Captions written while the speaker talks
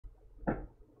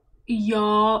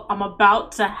Y'all, I'm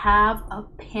about to have a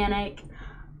panic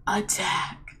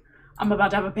attack. I'm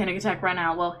about to have a panic attack right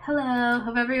now. Well, hello.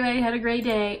 Hope everybody had a great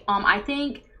day. I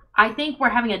think we're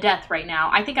having a death right now.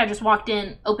 I think I just walked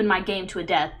in, opened my game to a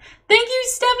death. Thank you,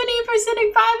 Stephanie, for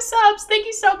sending 5 subs. Thank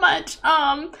you so much.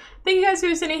 Thank you guys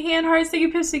for sending hand hearts. Thank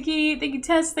you, Pistaki. Thank you,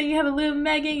 Tess. Thank you, Have a Lou,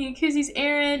 Megan, Yakuzi's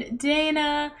Aaron,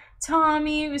 Dana,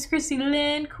 Tommy, Miss Chrissy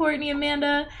Lynn, Courtney,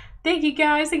 Amanda. Thank you,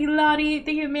 guys. Thank you, Lottie.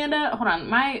 Thank you, Amanda. Hold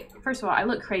on. First of all, I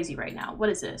look crazy right now. What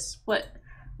is this? What?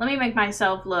 Let me make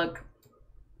myself look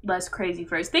less crazy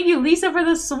first. Thank you, Lisa, for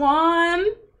the swan.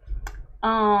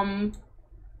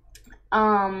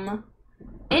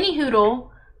 Any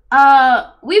hoodle.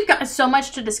 We've got so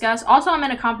much to discuss. Also, I'm in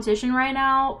a competition right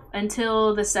now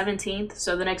until the 17th,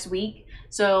 so the next week.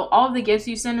 So all of the gifts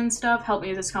you send and stuff help me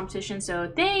with this competition.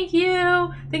 So thank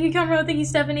you. Thank you, Conroe. Thank you,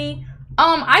 Stephanie.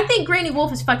 I think Granny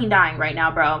Wolf is fucking dying right now,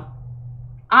 bro.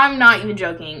 I'm not even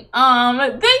joking.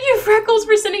 Thank you, Freckles,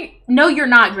 for sending... No, you're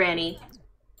not, Granny.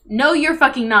 No, you're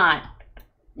fucking not.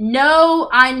 No,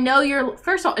 I know you're...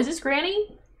 First of all, is this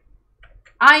Granny?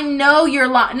 I know you're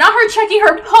lying. Not her checking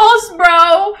her pulse,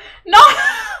 bro. No,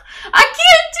 I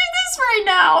can't do this right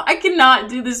now. I cannot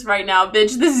do this right now,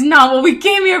 bitch. This is not what we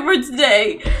came here for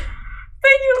today. Thank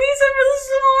you, Lisa, for the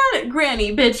swan.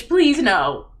 Granny, bitch, please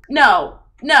no. No,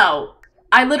 no.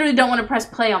 I literally don't want to press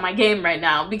play on my game right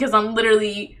now because I'm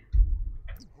literally...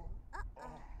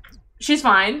 She's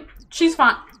fine. She's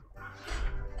fine.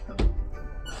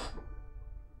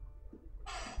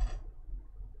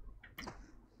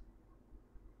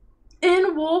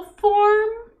 In wolf form?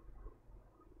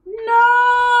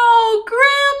 No!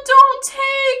 Graham, don't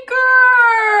take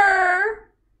her!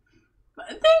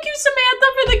 Thank you, Samantha,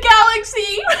 for the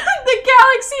galaxy! The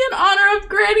galaxy in honor of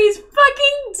Granny's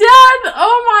fucking death!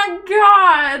 Oh my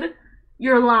god!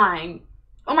 You're lying.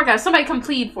 Oh my god, somebody come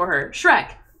plead for her.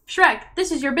 Shrek,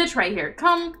 this is your bitch right here.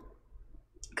 Come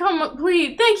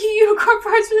plead. Thank you, Unicorn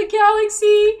Parts, for the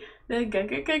galaxy!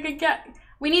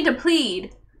 We need to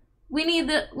plead. We need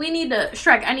the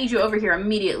Shrek, I need you over here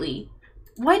immediately.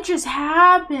 What just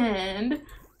happened?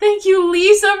 Thank you,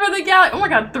 Lisa, for the galaxy. Oh my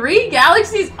god, 3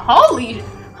 galaxies? Holy,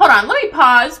 hold on, let me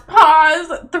pause.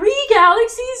 3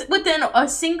 galaxies within a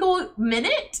single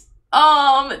minute?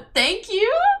 Thank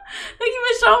you. Thank you,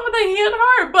 Michelle, for the hand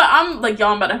heart. But I'm like,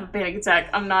 y'all, I'm about to have a panic attack.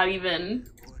 I'm not even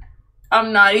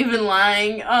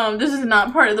lying. This is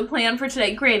not part of the plan for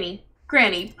today. Granny,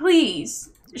 please.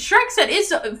 Shrek said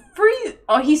it's free.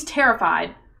 Oh, he's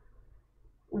terrified.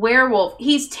 Werewolf.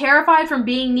 He's terrified from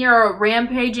being near a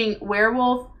rampaging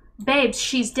werewolf. Babes,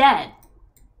 she's dead.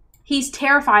 He's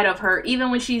terrified of her,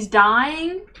 even when she's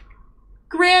dying.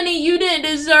 Granny, you didn't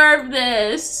deserve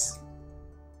this.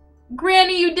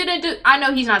 Granny, you didn't I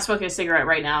know he's not smoking a cigarette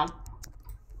right now.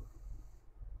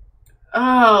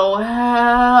 Oh,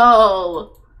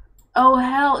 hell. Oh,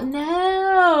 hell,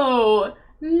 no.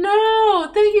 No,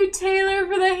 thank you, Taylor,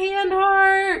 for the hand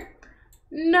heart.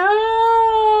 No.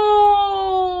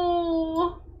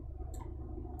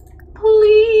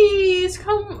 Please,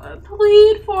 come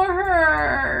plead for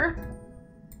her.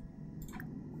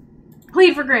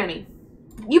 Plead for Granny.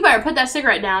 You better put that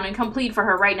cigarette down and come plead for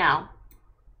her right now.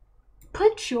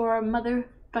 Put your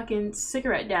motherfucking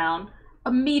cigarette down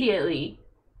immediately.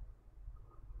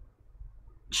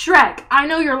 Shrek, I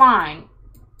know you're lying.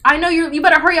 I know you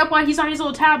better hurry up while he's on his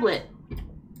little tablet.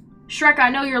 Shrek, I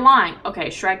know you're lying. Okay,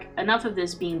 Shrek, enough of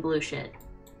this being blue shit.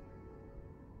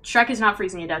 Shrek is not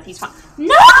freezing to death. He's fine.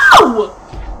 No!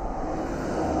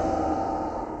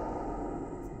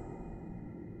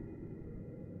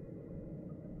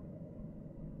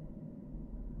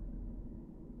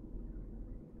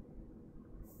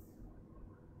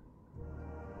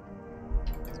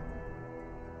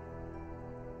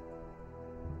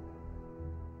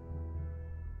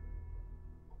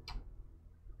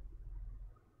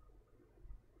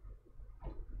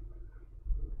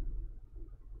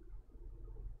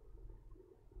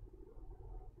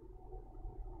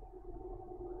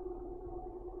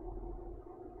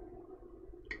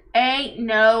 Ain't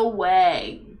no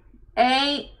way.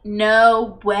 Ain't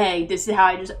no way. This is how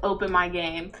I just open my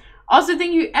game. Also,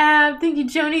 thank you, Ab. Thank you,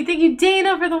 Joni. Thank you,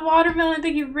 Dana, for the watermelon.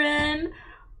 Thank you, Ren.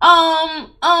 Thank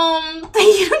you,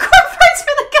 Unicorn Parts,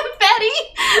 for the confetti.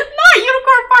 Not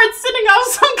Unicorn Parts sitting off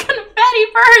some confetti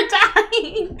for her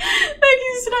dying. Thank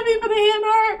you, Snuffy, for the hand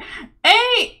heart.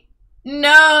 Ain't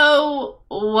no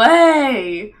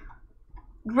way.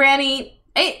 Granny...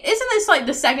 Hey, isn't this like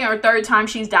the 2nd or 3rd time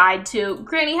she's died too?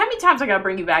 Granny, how many times I gotta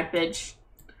bring you back, bitch?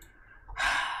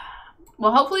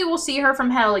 Well, hopefully we'll see her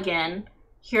from hell again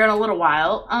here in a little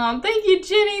while. Thank you,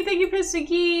 Jenny. Thank you,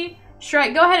 Pistaki.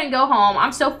 Shrek, go ahead and go home.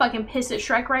 I'm so fucking pissed at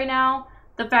Shrek right now.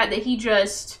 The fact that he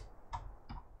didn't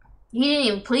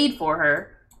even plead for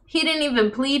her. He didn't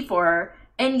even plead for her.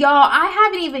 And y'all, I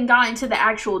haven't even gotten to the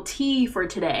actual tea for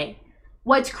today.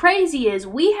 What's crazy is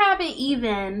we haven't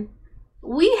even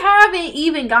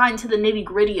gotten to the nitty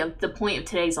gritty of the point of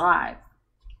today's live.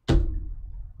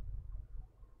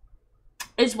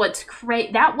 Is what's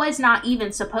crazy. That was not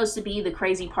even supposed to be the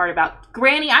crazy part about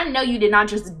Granny. I know you did not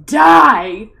just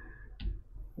die.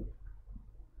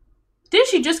 Did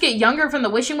she just get younger from the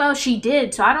wishing well? She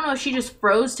did. So I don't know if she just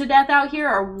froze to death out here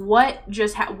or what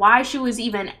just why she was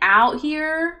even out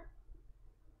here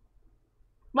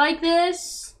like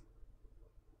this.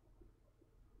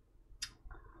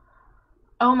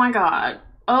 Oh my god.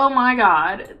 Oh my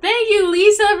god. Thank you,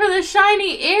 Lisa, for the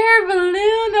shiny air balloon.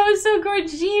 That was so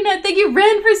gorgina. Thank you,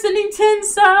 Ren, for sending 10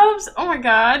 subs. Oh my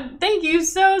god. Thank you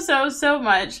so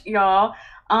much, y'all.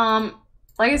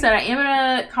 Like I said, I am in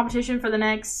a competition for the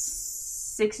next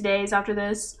 6 days after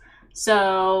this.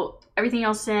 So everything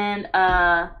else in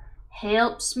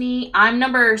helps me. I'm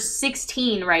number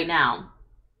 16 right now.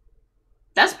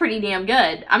 That's pretty damn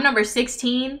good. I'm number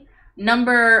 16.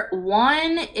 Number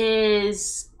 1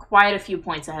 is quite a few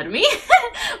points ahead of me.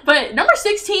 But number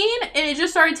 16, and it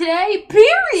just started today,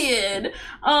 period.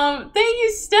 Thank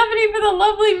you, Stephanie, for the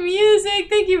lovely music.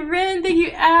 Thank you, Ren. Thank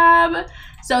you, Ab.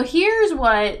 So here's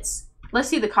let's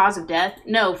see the cause of death.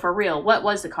 No, for real. What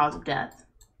was the cause of death?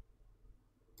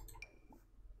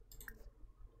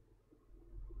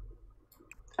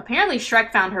 Apparently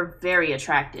Shrek found her very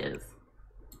attractive.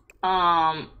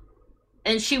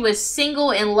 And she was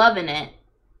single and loving it.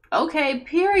 Okay,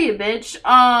 period, bitch.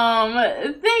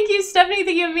 Thank you, Stephanie.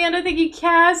 Thank you, Amanda. Thank you,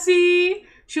 Cassie.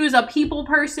 She was a people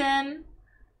person.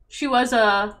 She was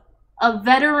a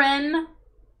veteran.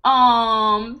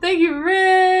 Thank you,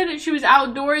 Red. She was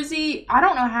outdoorsy. I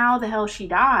don't know how the hell she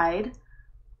died.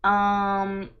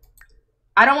 I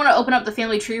don't want to open up the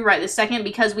family tree right this second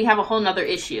because we have a whole nother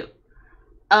issue.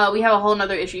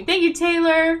 Thank you,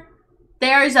 Taylor.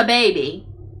 There's a baby.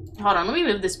 Hold on, let me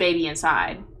move this baby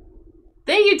inside.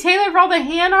 Thank you, Taylor, for all the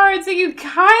hand hearts. Thank you,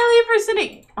 Kylie, for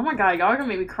sending... Oh my god, y'all are gonna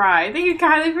make me cry. Thank you,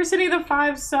 Kylie, for sending the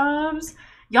 5 subs.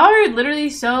 Y'all are literally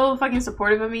so fucking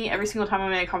supportive of me every single time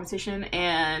I'm in a competition,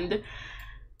 and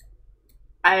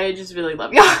I just really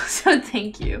love y'all, so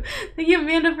thank you. Thank you,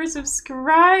 Amanda, for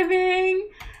subscribing.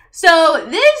 So,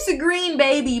 this green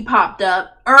baby popped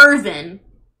up, Irvin.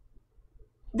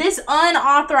 This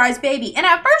unauthorized baby. And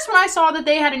at first when I saw that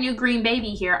they had a new green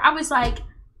baby here, I was like,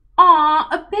 aw,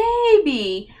 a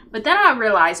baby. But then I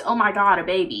realized, oh my god, a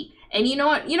baby. And you know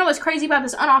what? You know what's crazy about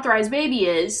this unauthorized baby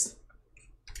is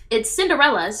it's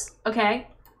Cinderella's, okay?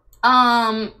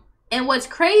 And what's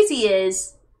crazy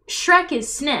is Shrek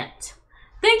is snipped.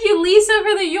 Thank you, Lisa,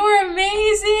 for the you're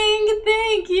amazing.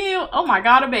 Thank you. Oh my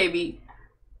god, a baby.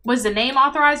 Was the name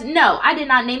authorized? No, I did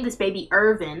not name this baby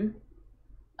Irvin.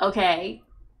 Okay.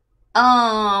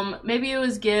 Maybe it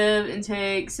was give and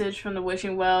take, Sitch from the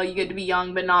wishing well. You get to be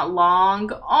young but not long.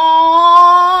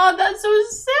 Aww, that's so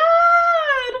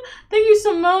sad. Thank you,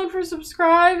 Simone, for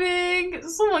subscribing.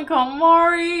 Someone call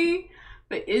Mari.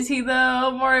 But is he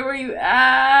though? Mari, where you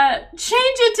at?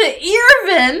 Change it to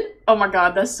Irvin. Oh my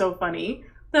god, that's so funny.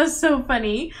 That's so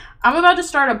funny. I'm about to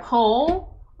start a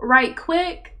poll right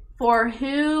quick for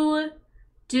who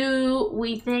do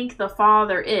we think the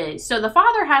father is. So the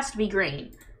father has to be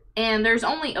green. And there's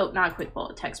only, oh, not a quick poll,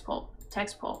 a text poll.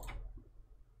 Text poll.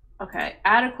 Okay,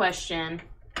 add a question.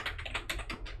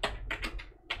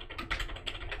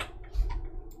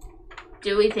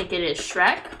 Do we think it is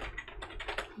Shrek?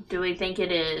 Do we think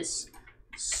it is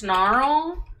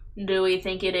Snarl? Do we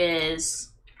think it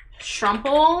is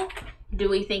Shrumple? Do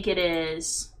we think it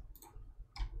is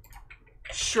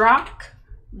Shrock?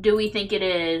 Do we think it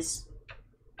is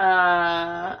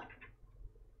Papa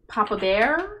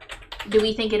Bear? Do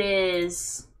we think it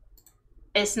is...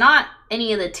 It's not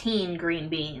any of the teen green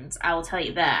beans, I will tell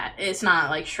you that. It's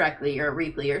not like Shrekley or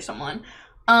Reapley or someone.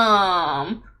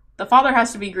 The father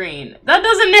has to be green. That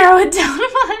doesn't narrow it down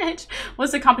much.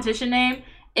 What's the competition name?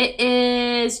 It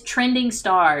is Trending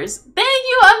Stars. Thank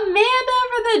you, Amanda,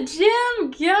 for the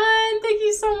gym gun. Thank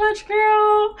you so much,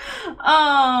 girl.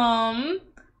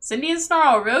 Cindy and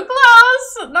Snarl, real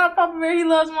close. Not Papa Bear, he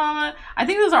loves Mama. I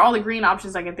think those are all the green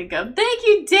options I can think of. Thank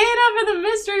you, Dana, for the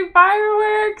mystery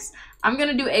fireworks. I'm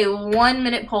going to do a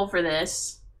 1-minute poll for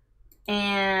this.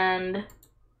 And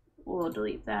we'll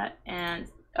delete that. And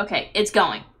okay, it's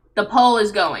going. The poll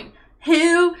is going.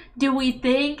 Who do we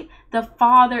think the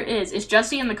father is? Is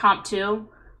Justy in the comp too?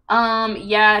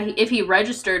 Yeah, if he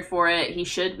registered for it, he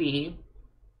should be.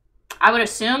 I would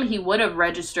assume he would have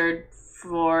registered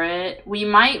for it. We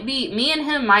might be, me and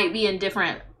him might be in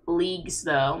different leagues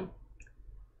though.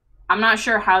 I'm not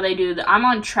sure how they do that. I'm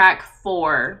on track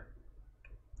 4.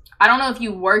 I don't know if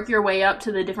you work your way up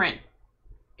to the different,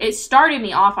 it started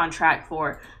me off on track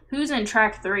 4. Who's in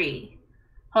track 3?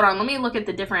 Hold on, let me look at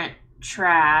the different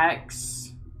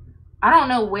tracks. I don't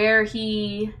know where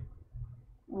he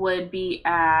would be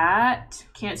at.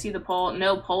 Can't see the poll.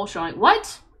 No poll showing.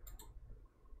 What?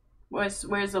 Where's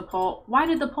the poll? Why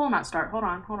did the poll not start? Hold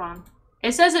on.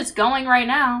 It says it's going right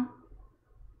now.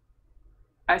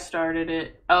 I started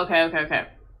it. Okay.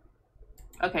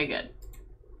 Okay, good.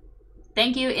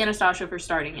 Thank you, Anastasia, for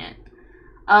starting it.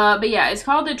 But yeah, it's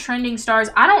called the Trending Stars.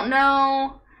 I don't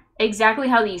know exactly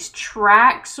how these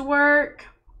tracks work,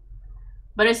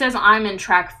 but it says I'm in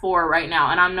track 4 right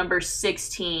now, and I'm number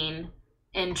 16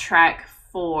 in track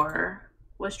 4.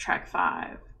 What's track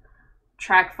 5?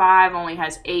 Track 5 only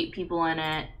has 8 people in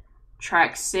it.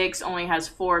 Track 6 only has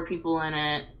 4 people in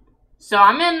it. So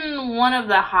I'm in one of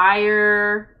the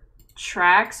higher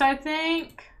tracks, I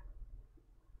think.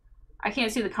 I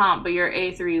can't see the comp, but you're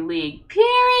A3 league.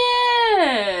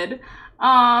 Period!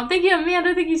 Thank you,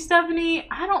 Amanda. Thank you, Stephanie.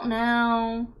 I don't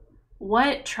know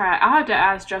what track. I'll have to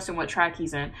ask Justin what track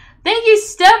he's in. Thank you,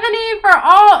 Stephanie, for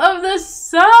all of the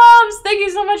subs. Thank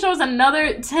you so much. That was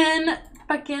another 10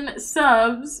 fucking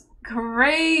subs.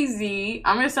 Crazy.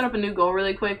 I'm gonna set up a new goal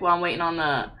really quick while I'm waiting on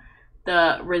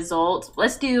the results.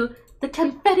 Let's do the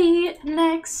confetti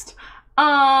next.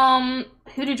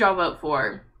 Who did y'all vote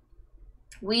for?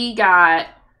 We got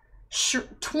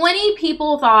 20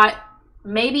 people thought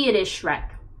maybe it is Shrek.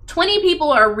 20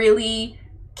 people are really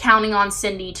counting on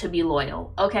Cindy to be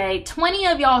loyal, okay? 20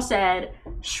 of y'all said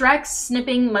Shrek's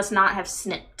snipping must not have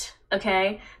snipped,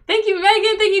 okay? Thank you,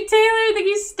 Megan. Thank you, Taylor. Thank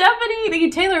you, Stephanie. Thank you,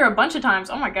 Taylor, a bunch of times.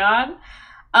 Oh, my God.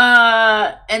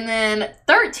 And then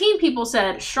 13 people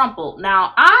said Strumple.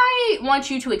 Now, I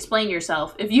want you to explain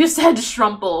yourself. If you said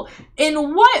Strumple,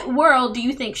 in what world do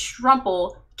you think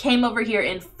Strumple came over here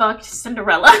and fucked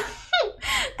Cinderella?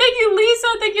 Thank you, Lisa.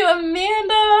 Thank you,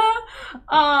 Amanda.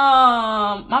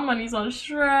 My money's on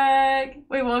Shrek.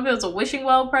 Wait, what if it was a Wishing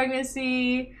Well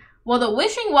pregnancy? Well, the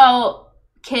Wishing Well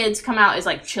kids come out as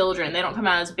like children. They don't come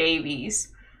out as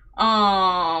babies.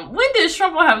 When did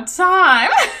Strumple have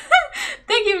time?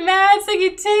 Thank you, Mads. Thank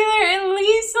you, Taylor and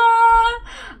Lisa.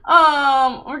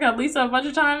 We got Lisa a bunch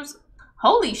of times.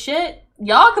 Holy shit.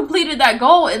 Y'all completed that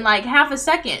goal in like half a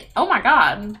second. Oh my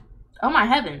God. Oh my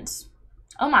heavens.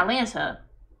 Oh my Lanta.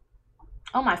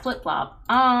 Oh my flip-flop.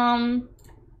 I'll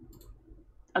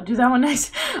do that one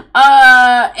next.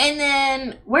 And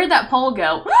then where'd that poll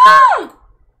go?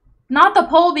 Not the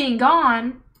poll being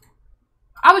gone.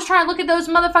 I was trying to look at those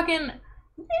motherfucking...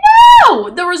 No!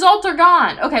 The results are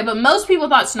gone. Okay, but most people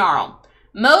thought Snarl.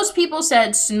 Most people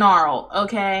said Snarl,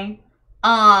 okay?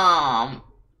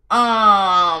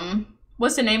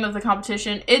 What's the name of the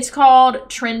competition? It's called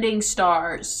Trending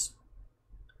Stars.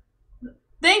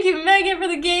 Thank you, Megan, for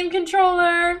the game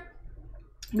controller.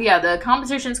 But yeah, the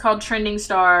competition's called Trending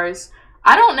Stars.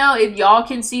 I don't know if y'all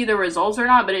can see the results or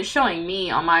not, but it's showing me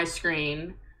on my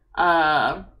screen.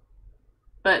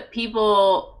 But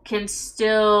people can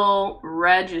still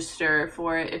register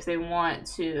for it if they want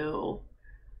to.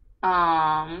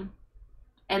 And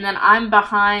then I'm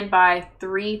behind by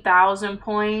 3,000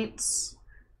 points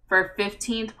for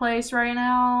 15th place right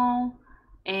now.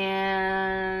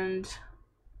 And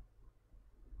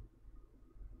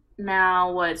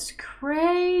now what's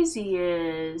crazy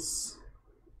is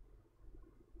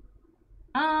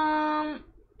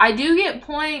I do get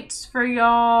points for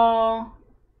y'all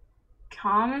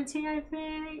commenting, I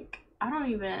think.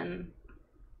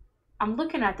 I'm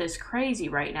looking at this crazy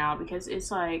right now because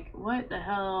it's like, what the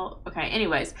hell? Okay,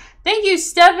 anyways. Thank you,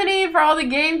 Stephanie, for all the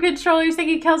game controllers. Thank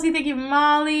you, Kelsey. Thank you,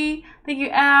 Molly. Thank you,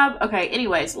 Ab. Okay,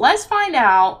 anyways, let's find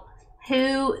out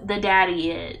who the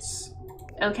daddy is.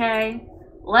 Okay?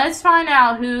 Let's find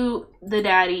out who the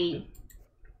daddy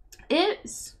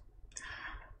is.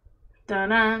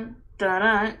 Dun-dun,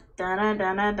 dun-dun, dun-dun,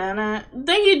 dun-dun, dun-dun.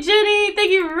 Thank you, Jenny.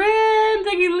 Thank you, Ren.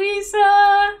 Thank you,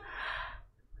 Lisa.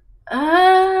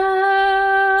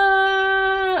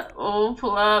 We'll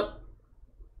pull up.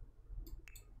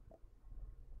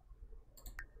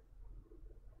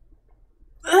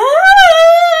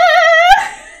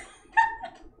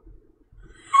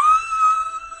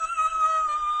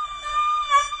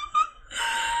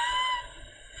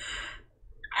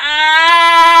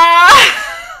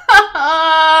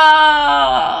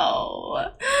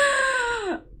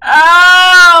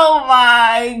 Oh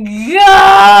my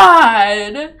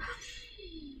God.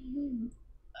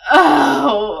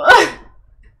 Oh.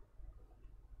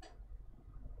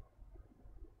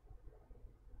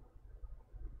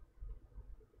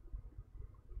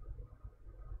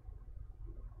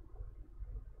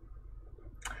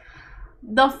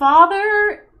 The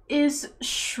father is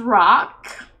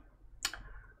Schrock.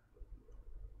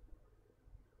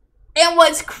 And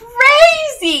what's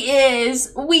crazy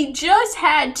is we just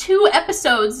had 2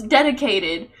 episodes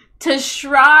dedicated to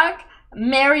Schrock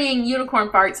marrying Unicorn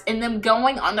Farts and them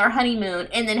going on their honeymoon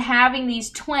and then having these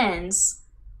twins,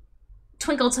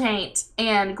 Twinkle Taint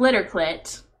and Glitter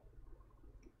Clit.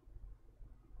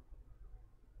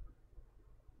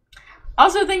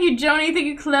 Also, thank you, Joni. Thank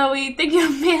you, Chloe. Thank you,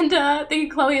 Amanda. Thank you,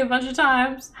 Chloe, a bunch of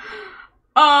times.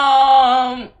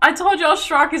 I told y'all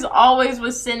Schrock is always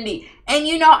with Cindy. And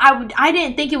you know, I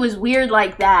didn't think it was weird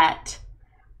like that.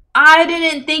 I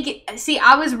didn't think it, see,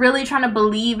 I was really trying to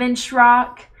believe in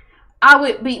Schrock.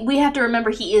 We have to remember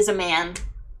he is a man.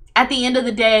 At the end of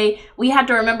the day, we have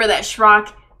to remember that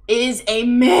Schrock is a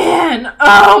man.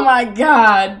 Oh my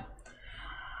god.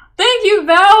 Thank you,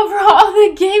 Val, for all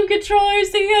the game controllers.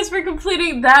 Thank you guys for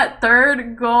completing that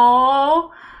 3rd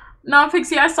goal. No,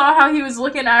 Pixie, I saw how he was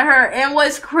looking at her. And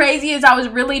what's crazy is I was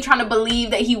really trying to believe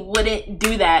that he wouldn't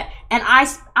do that. And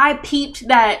I peeped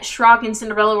that Schrock and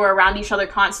Cinderella were around each other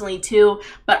constantly too.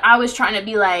 But I was trying to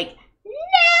be like,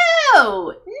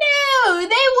 no,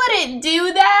 they wouldn't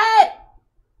do that.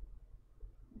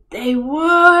 They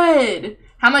would.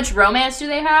 How much romance do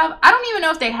they have? I don't even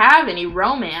know if they have any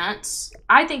romance.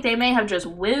 I think they may have just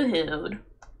woohooed.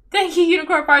 Thank you,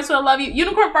 Unicorn Farts, so I love you.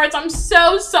 Unicorn Farts, I'm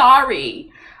so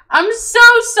sorry. I'm so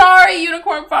sorry,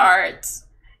 Unicorn Farts.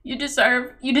 You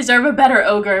deserve a better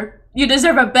ogre. You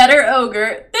deserve a better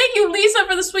ogre. Thank you, Lisa,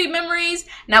 for the sweet memories.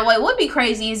 Now, what would be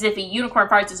crazy is if a Unicorn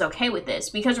Farts is okay with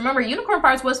this. Because remember, Unicorn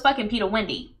Farts was fucking Peter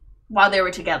Wendy while they were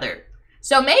together.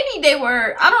 So maybe they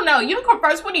were, I don't know. Unicorn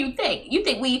Farts, what do you think? You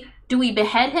think do we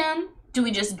behead him? Do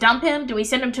we just dump him? Do we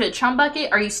send him to a chum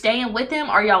bucket? Are you staying with him?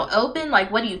 Are y'all open? Like,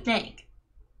 what do you think?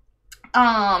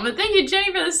 But thank you,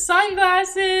 Jenny, for the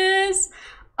sunglasses.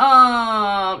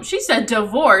 She said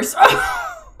divorce.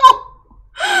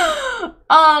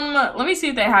 Let me see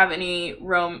if they have any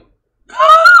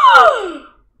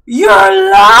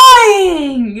You're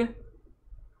lying!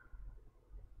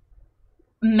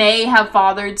 May have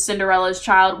fathered Cinderella's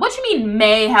child. What you mean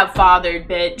may have fathered,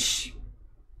 bitch?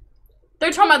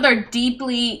 They're talking about they're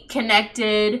deeply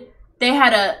connected. They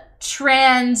had a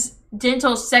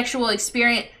transdental sexual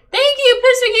experience. Thank you,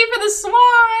 Pissy, for the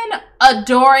swan.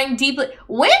 Adoring deeply.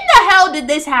 When the hell did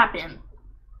this happen?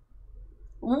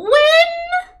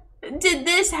 When did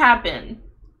this happen?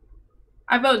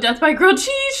 I vote death by grilled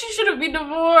cheese. She shouldn't be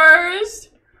divorced.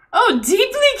 Oh,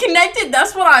 deeply connected.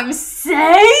 That's what I'm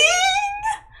saying?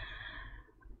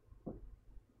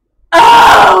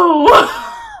 Oh!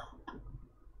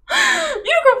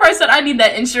 Unicorn Farts said, I need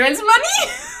that insurance money.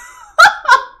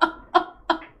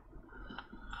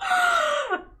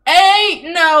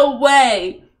 Ain't no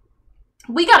way.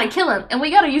 We gotta kill him, and we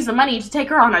gotta use the money to take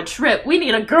her on a trip. We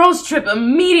need a girls' trip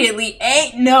immediately.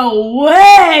 Ain't no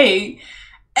way.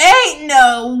 Ain't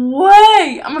no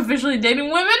way. I'm officially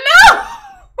dating women now.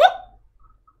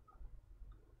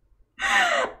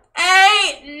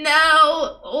 Ain't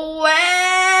no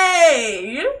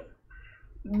way.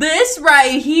 This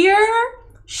right here,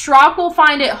 Schrock will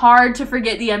find it hard to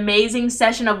forget the amazing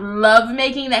session of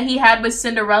lovemaking that he had with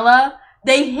Cinderella.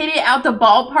 They hit it out the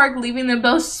ballpark, leaving them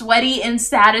both sweaty and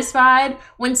satisfied.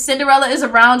 When Cinderella is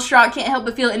around, Schrock can't help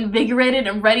but feel invigorated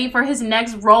and ready for his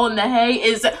next roll in the hay.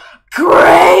 Is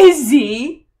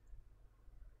crazy.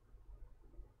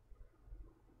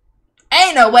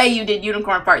 Ain't no way you did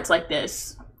Unicorn Farts like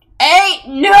this. Ain't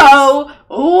no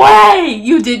way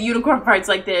you did Unicorn Farts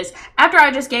like this. After I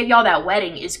just gave y'all that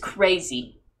wedding is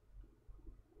crazy.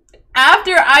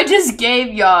 After I just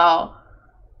gave y'all...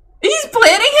 He's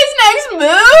planning his next move?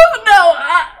 No,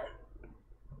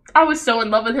 I was so in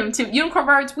love with him too. Unicorn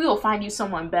Farts, we will find you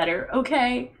someone better,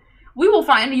 okay? We will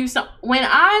find you some... When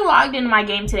I logged into my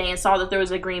game today and saw that there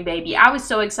was a green baby, I was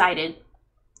so excited.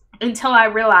 Until I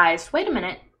realized, wait a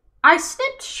minute. I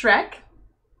snipped Shrek.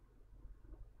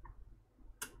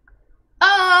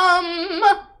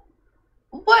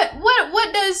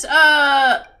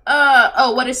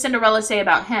 What does Cinderella say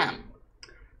about him?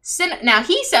 Now,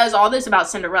 he says all this about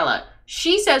Cinderella.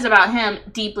 She says about him,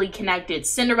 deeply connected.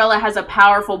 Cinderella has a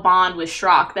powerful bond with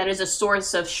Schrock that is a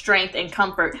source of strength and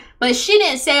comfort. But she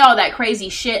didn't say all that crazy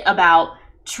shit about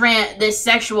this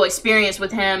sexual experience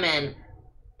with him and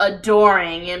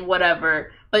adoring and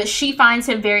whatever. But she finds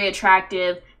him very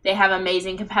attractive. They have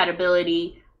amazing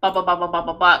compatibility. Blah, blah, blah, blah, blah,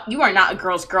 blah, blah. You are not a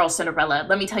girl's girl, Cinderella.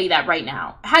 Let me tell you that right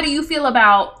now. How do you feel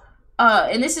about,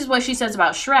 and this is what she says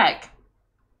about Shrek.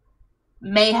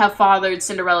 May have fathered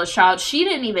Cinderella's child. She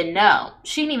didn't even know.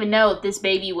 She didn't even know if this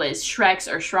baby was Shrek's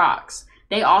or Schrock's.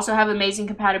 They also have amazing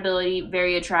compatibility,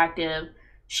 very attractive.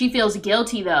 She feels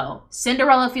guilty though.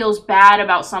 Cinderella feels bad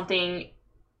about something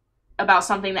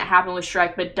that happened with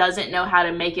Shrek, but doesn't know how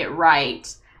to make it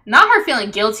right. Not her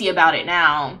feeling guilty about it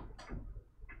now.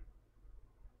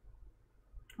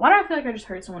 Why do I feel like I just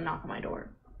heard someone knock on my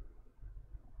door?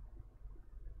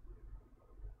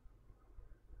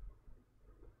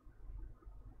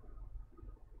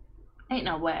 Ain't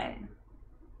no way.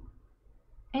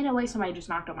 Ain't no way somebody just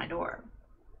knocked on my door.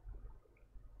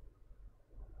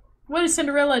 What is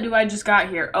Cinderella do I just got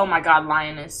here? Oh my god,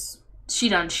 Lioness. She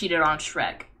done cheated on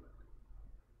Shrek.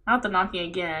 Not the knocking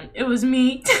again. It was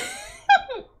me.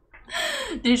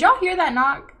 Did y'all hear that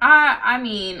knock? I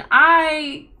mean,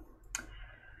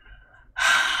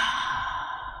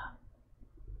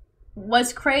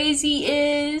 what's crazy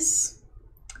is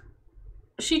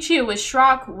she cheated with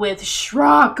Shrek. With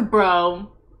Shrek,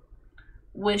 bro.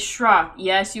 With Shrek.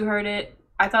 Yes, you heard it.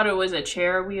 I thought it was a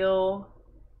chair wheel.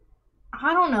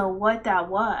 I don't know what that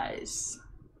was.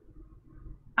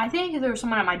 I think if there was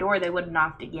someone at my door, they would have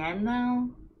knocked again,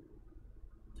 though.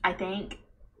 I think.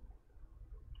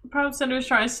 Probably Cinder's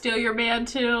trying to steal your man,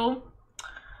 too.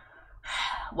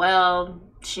 Well,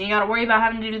 she ain't gotta worry about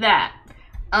having to do that.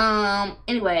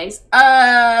 Anyways.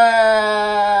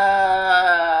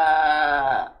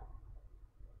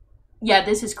 Yeah,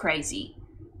 this is crazy.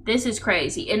 This is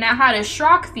crazy. And now how does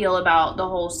Shrek feel about the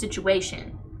whole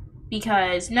situation?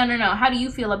 Because, no. How do you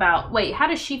feel about... Wait, how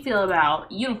does she feel about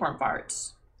unicorn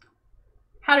farts?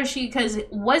 How does she... Because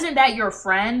wasn't that your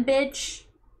friend, bitch?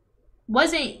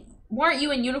 Weren't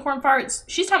you in unicorn farts?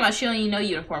 She's talking about she don't even know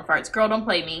unicorn farts. Girl, don't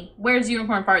play me. Where's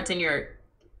unicorn farts in your...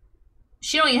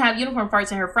 She don't even have unicorn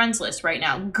farts in her friends list right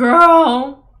now.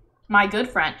 Girl! My good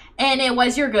friend. And it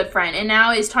was your good friend. And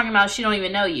now it's talking about she don't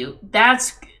even know you.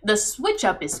 That's... The switch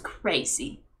up is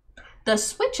crazy. The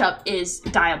switch up is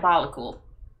diabolical.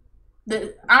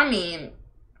 I mean,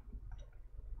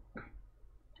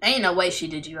 ain't no way she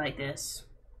did you like this.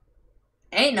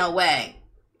 Ain't no way.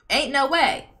 Ain't no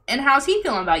way. And how's he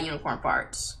feeling about unicorn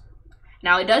farts?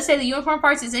 Now, it does say the unicorn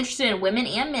farts is interested in women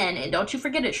and men, and don't you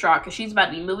forget it, Shrek, because she's about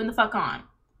to be moving the fuck on.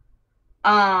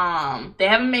 They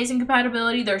have amazing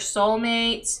compatibility. They're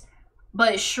soulmates.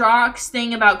 But Shrek's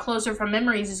thing about closer from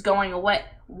memories is going away.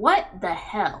 What the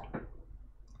hell?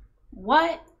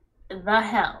 What the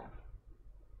hell?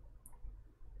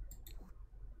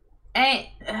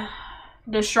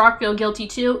 Does Shrek feel guilty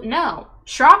too? No.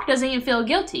 Shrek doesn't even feel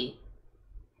guilty.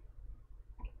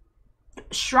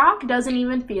 Shrek doesn't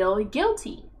even feel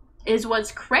guilty. Is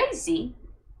what's crazy.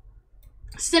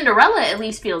 Cinderella at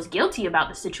least feels guilty about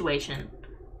the situation.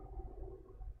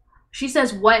 She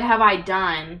says, "What have I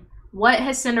done?" What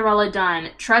has Cinderella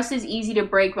done? Trust is easy to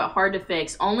break but hard to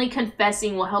fix. Only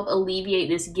confessing will help alleviate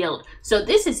this guilt. So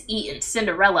this is eating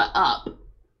Cinderella up.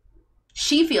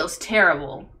 She feels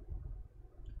terrible.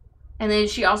 And then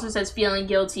she also says feeling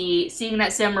guilty. Seeing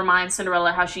that Sim reminds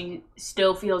Cinderella how she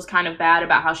still feels kind of bad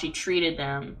about how she treated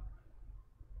them.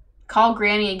 Call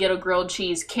Granny and get a grilled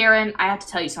cheese. Karen, I have to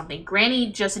tell you something. Granny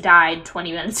just died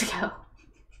 20 minutes ago.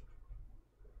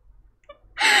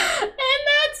 And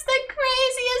that's the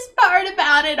craziest part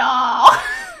about it all.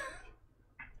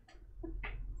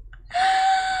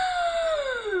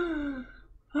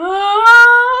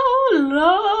 Oh,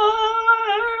 Lord.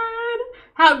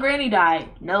 How Granny died?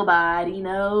 Nobody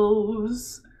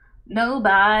knows.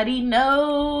 Nobody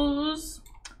knows.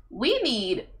 You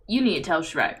need to tell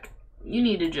Shrek. You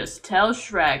need to just tell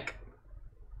Shrek.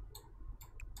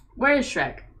 Where is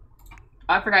Shrek?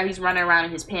 Oh, I forgot he's running around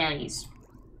in his panties.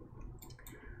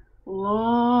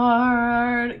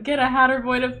 Lord, get a Hatter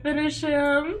boy to finish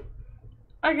him.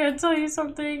 I gotta tell you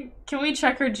something. Can we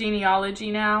check her genealogy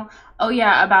now? Oh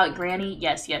yeah, about Granny.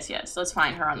 Yes. Let's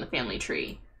find her on the family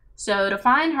tree. So to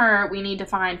find her, we need to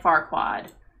find Farquaad.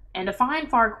 And to find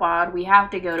Farquaad, we have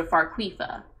to go to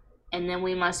Farquaad. And then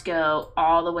we must go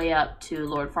all the way up to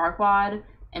Lord Farquaad.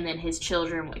 And then his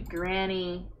children with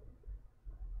Granny.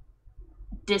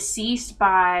 Deceased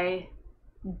by...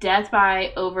 Death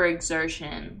by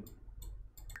overexertion.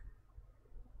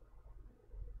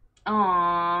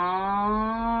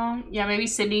 Aww. Yeah, maybe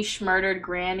Cindy murdered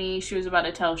Granny. She was about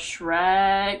to tell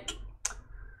Shrek.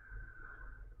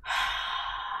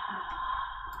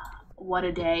 What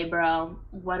a day, bro.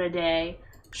 What a day.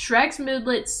 Shrek's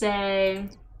moodlets say...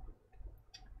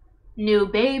 New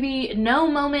baby. No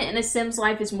moment in a Sim's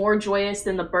life is more joyous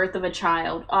than the birth of a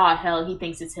child. Aw, hell, he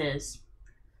thinks it's his.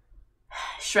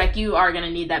 Shrek, you are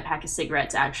gonna need that pack of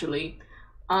cigarettes, actually.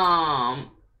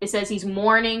 It says he's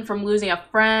mourning from losing a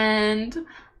friend.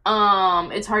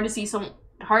 It's hard to see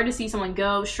someone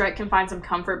go. Shrek can find some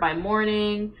comfort by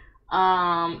mourning.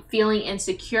 Feeling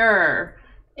insecure.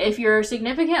 If your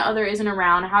significant other isn't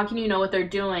around, how can you know what they're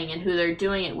doing and who they're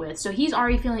doing it with? So he's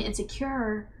already feeling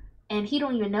insecure, and he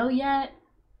don't even know yet.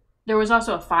 There was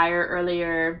also a fire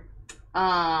earlier.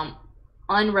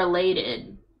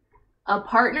 Unrelated. A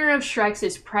partner of Shrek's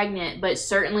is pregnant, but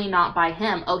certainly not by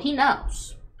him. Oh, he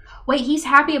knows. Wait, he's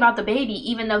happy about the baby,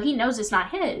 even though he knows it's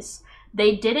not his.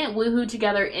 They didn't woohoo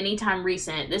together anytime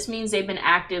recent. This means they've been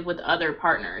active with other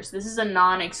partners. This is a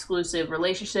non-exclusive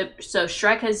relationship, so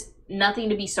Shrek has nothing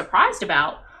to be surprised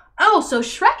about. Oh, so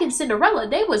Shrek and Cinderella,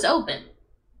 they was open.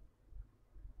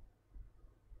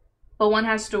 But one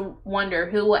has to wonder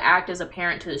who will act as a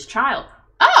parent to this child.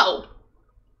 Oh!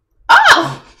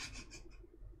 Oh!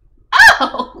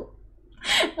 Oh!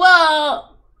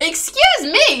 Well, excuse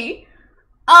me.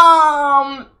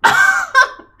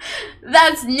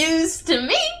 That's news to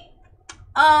me.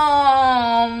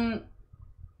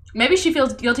 Maybe she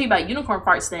feels guilty about unicorn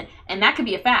farts then, and that could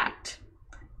be a fact.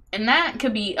 And that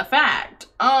could be a fact.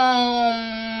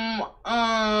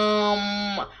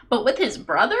 But with his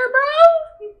brother,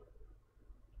 bro?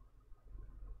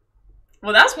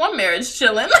 Well, that's one marriage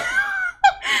chilling.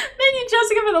 Thank you,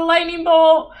 Jessica, for the lightning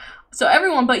bolt. So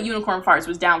everyone but unicorn farts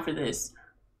was down for this.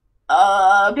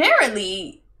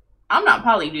 Apparently, I'm not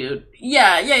poly, dude.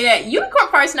 Yeah. Unicorn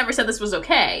farts never said this was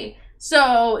okay.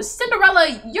 So,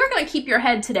 Cinderella, you're gonna keep your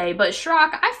head today, but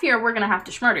Shrek, I fear we're gonna have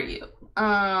to schmurder you.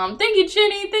 Thank you,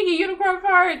 Ginny. Thank you, unicorn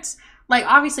farts. Like,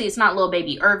 obviously, it's not little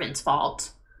baby Irvin's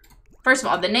fault. First of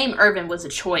all, the name Irvin was a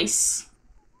choice.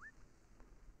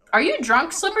 Are you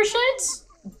drunk, Slipper Shits?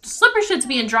 Slipper Shits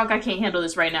being drunk, I can't handle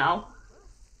this right now.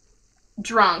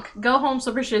 Drunk. Go home,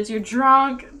 Slipper Shits, you're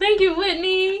drunk. Thank you,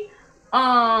 Whitney.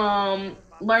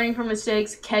 Learning from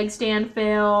mistakes, keg stand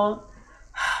fail.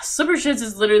 Slipper Shits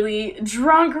is literally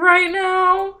drunk right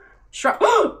now.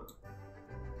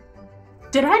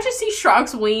 Did I just see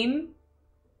Shrock's ween?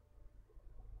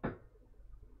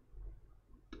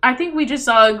 I think we just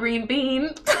saw a green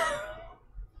bean.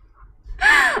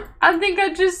 I think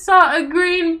I just saw a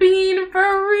green bean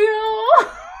for real.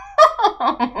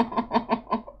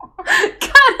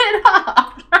 Cut it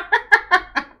off.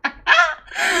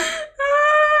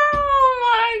 Oh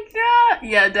my god.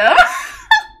 Yeah, duh.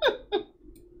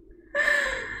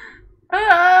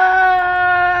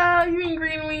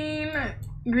 Green ween.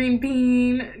 Green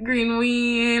bean. Green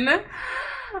ween.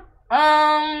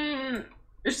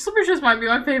 Slipper just might be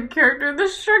my favorite character in the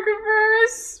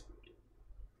Shrekiverse.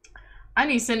 I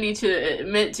need Cindy to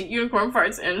admit to unicorn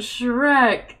farts and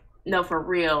Shrek. No, for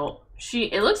real.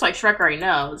 It looks like Shrek already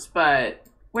knows, but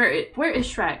where is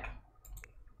Shrek?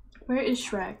 Where is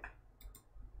Shrek?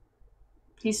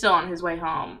 He's still on his way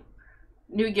home.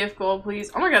 New gift goal,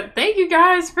 please. Oh my god, thank you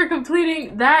guys for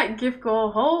completing that gift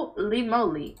goal. Holy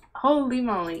moly. Holy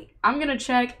moly. I'm gonna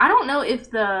check. I don't know if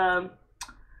the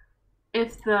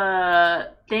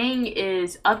thing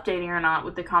is updating or not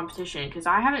with the competition, because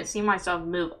I haven't seen myself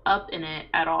move up in it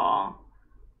at all.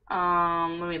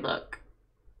 Let me look.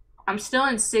 I'm still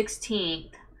in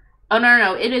 16th. Oh,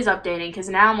 no, it is updating, because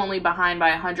now I'm only behind by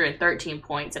 113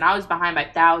 points, and I was behind by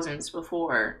thousands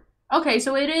before. Okay,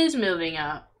 so it is moving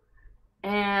up.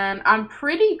 And I'm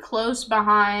pretty close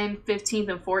behind 15th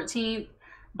and 14th,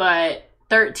 but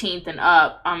 13th and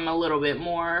up, I'm a little bit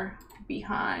more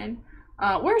behind.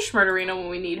 Where's Schmurderina when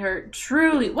we need her?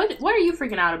 Truly, what are you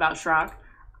freaking out about, Shrek?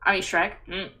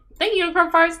 Thank you,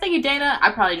 Unicorn Farts. Thank you, Dana.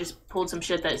 I probably just pulled some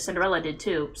shit that Cinderella did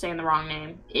too, saying the wrong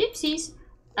name. Oopsies.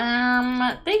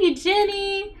 Thank you,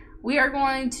 Jenny. We are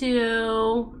going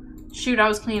to... Shoot, I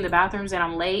was cleaning the bathrooms and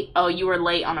I'm late. Oh, you were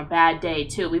late on a bad day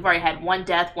too. We've already had one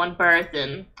death, one birth,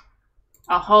 and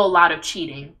a whole lot of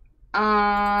cheating.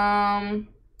 Can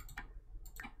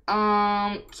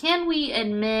we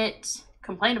admit...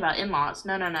 Complain about in-laws.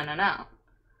 No.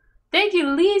 Thank you,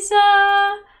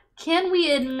 Lisa. Can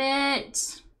we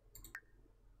admit...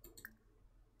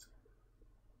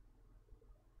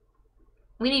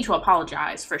 We need to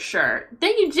apologize, for sure.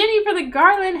 Thank you, Jenny, for the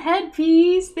garland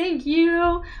headpiece. Thank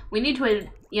you. We need to,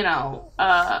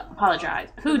 apologize.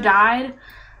 Who died?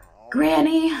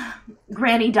 Granny.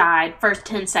 Granny died. First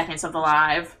 10 seconds of the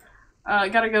live.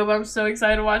 Gotta go, but I'm so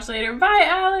excited to watch later. Bye,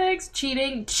 Alex.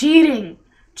 Cheating,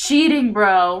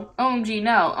 bro. OMG,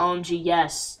 no. OMG,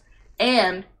 yes.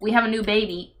 And we have a new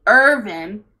baby,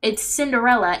 Irvin. It's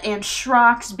Cinderella and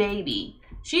Shrock's baby.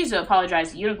 She needs to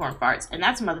apologize to Unicorn Farts, and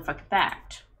that's a motherfucking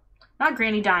fact. Not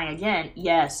Granny dying again.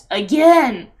 Yes,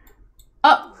 again!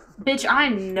 Oh, bitch, I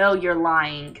know you're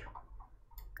lying.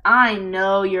 I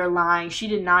know you're lying. She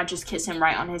did not just kiss him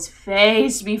right on his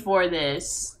face before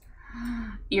this.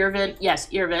 Irvin,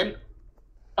 yes, Irvin.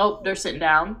 Oh, they're sitting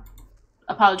down.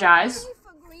 Apologize.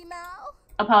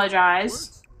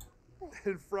 Apologize.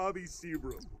 And Frobby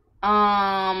Sebrum.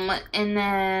 And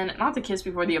then, not the kiss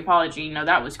before the apology. No,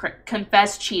 that was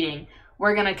confess cheating.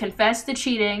 We're gonna confess the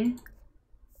cheating.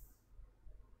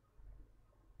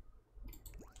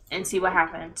 And see what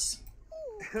happens.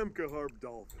 Hemka Harp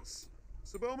Dolphus.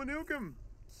 Sabomanukum.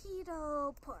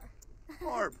 Keto por.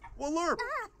 Harp. Walurp.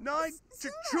 Nine.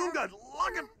 Chunga.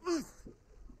 Lugga.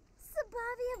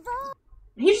 Sabavi Evolve.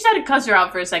 He just had to cuss her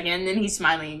out for a second, and then he's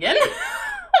smiling again.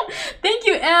 Thank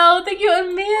you, Elle. Thank you,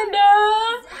 Amanda.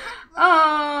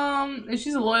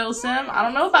 She's a loyal sim. I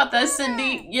don't know about that,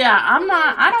 Cindy. Yeah, I'm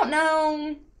not. I don't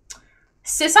know.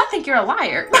 Sis, I think you're a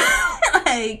liar.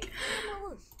 Like,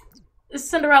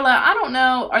 Cinderella, I don't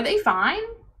know. Are they fine?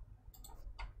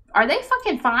 Are they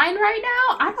fucking fine right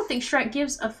now? I don't think Shrek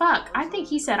gives a fuck. I think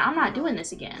he said, I'm not doing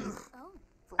this again.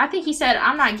 I think he said,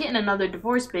 I'm not getting another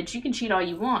divorce, bitch. You can cheat all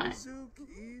you want.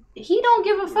 He don't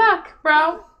give a fuck,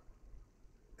 bro.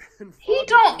 He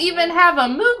don't even have a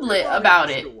moodlet about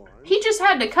it. He just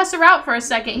had to cuss her out for a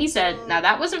second. He said, now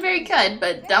that wasn't very good,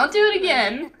 but don't do it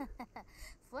again.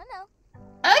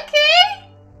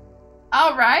 Okay.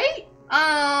 All right.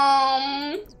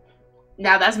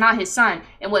 Now that's not his son.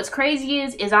 And what's crazy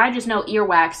is I just know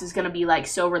Earwax is gonna be like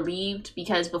so relieved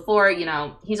because before, you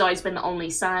know, he's always been the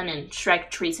only son and Shrek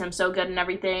treats him so good and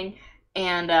everything.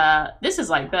 And this is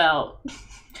like Belle.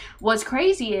 What's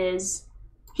crazy is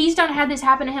he's done had this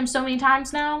happen to him so many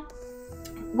times now.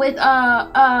 With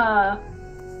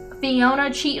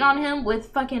Fiona cheating on him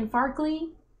with fucking Farkley.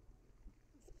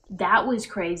 That was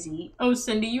crazy. Oh,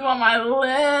 Cindy, you on my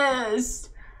list.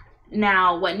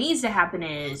 Now, what needs to happen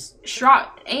is, Shrek,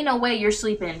 ain't no way you're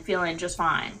sleeping feeling just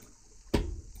fine.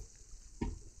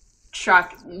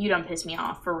 Shrek, you done pissed me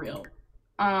off, for real.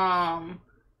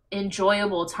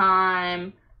 Enjoyable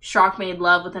time. Shrek made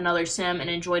love with another sim and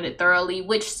enjoyed it thoroughly.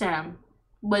 Which sim?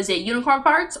 Was it Unicorn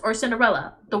Farts or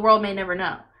Cinderella? The world may never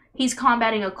know. He's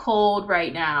combating a cold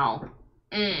right now.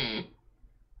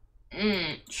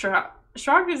 Shrek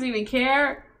doesn't even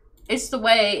care. It's the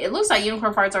way, it looks like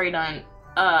Unicorn Farts already done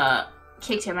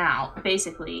kicked him out,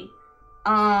 basically.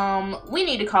 We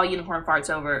need to call Unicorn Farts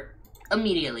over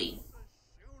immediately.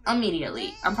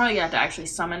 Immediately. I'm probably gonna have to actually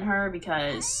summon her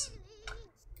because...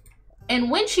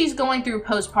 And when she's going through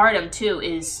postpartum, too,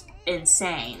 is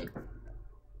insane.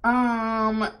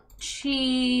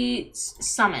 She's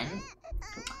summon.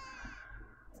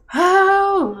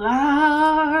 Oh,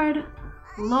 Lord.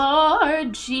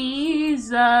 Lord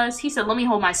Jesus. He said, let me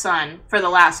hold my son for the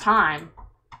last time.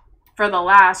 For the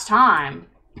last time.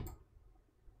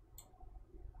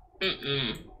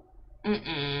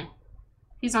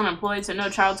 He's unemployed, so no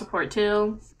child support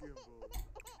too.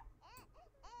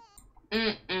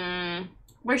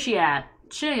 Where's she at?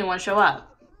 She didn't even want to show up.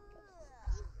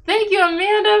 Thank you,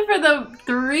 Amanda, for the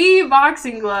 3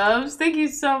 boxing gloves. Thank you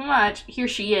so much. Here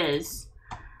she is.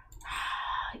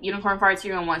 Unicorn Farts,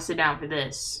 you're gonna want to sit down for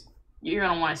this. You're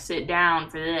gonna want to sit down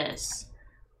for this.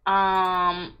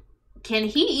 Can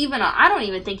he even... I don't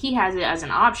even think he has it as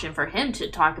an option for him to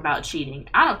talk about cheating.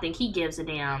 I don't think he gives a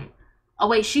damn. Oh,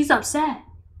 wait, she's upset.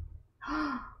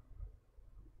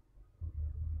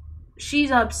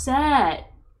 She's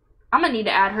upset. I'm gonna need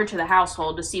to add her to the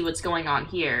household to see what's going on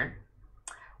here.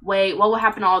 Wait, what will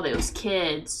happen to all those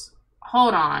kids?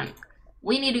 Hold on.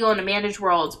 We need to go into Managed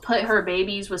Worlds, put her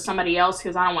babies with somebody else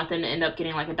because I don't want them to end up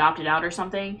getting, like, adopted out or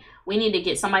something. We need to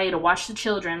get somebody to watch the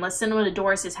children. Let's send them to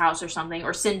Doris's house or something,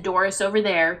 or send Doris over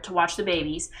there to watch the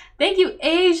babies. Thank you,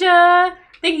 Asia.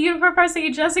 Thank you, Unicorn Farts. Thank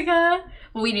you, Jessica.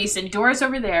 We need to send Doris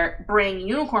over there, bring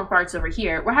Unicorn Farts over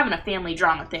here. We're having a family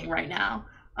drama thing right now.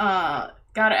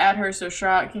 Gotta add her so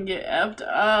Shrek can get effed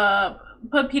up.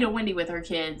 Put Peter Wendy with her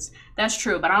kids. That's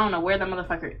true, but I don't know where the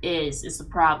motherfucker is the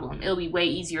problem. It'll be way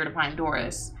easier to find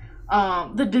Doris.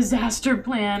 The disaster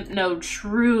plan. No,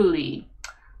 truly.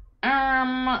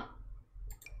 Yeah,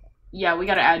 we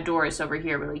gotta add Doris over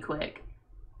here really quick.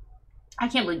 I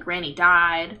can't believe Granny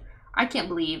died. I can't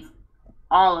believe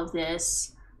all of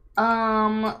this.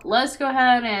 Let's go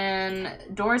ahead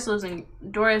and Doris lives in...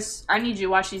 Doris, I need you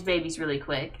to watch these babies really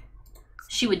quick.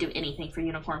 She would do anything for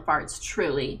Unicorn Farts,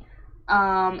 truly.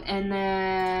 And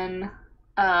then,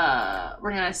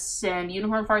 we're gonna send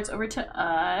Unicorn Farts over to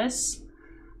us.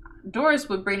 Doris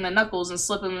would bring the knuckles and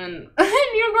slip them in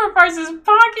Unicorn Farts'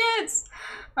 pockets.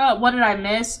 What did I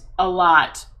miss? A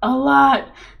lot. A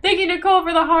lot. Thank you, Nicole,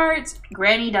 for the hearts.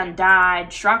 Granny done died.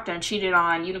 Shrek done cheated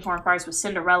on Unicorn Farts with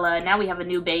Cinderella. Now we have a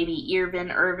new baby.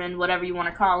 Irvin, whatever you want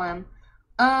to call him.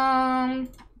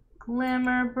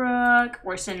 Glimmerbrook.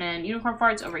 We're sending Unicorn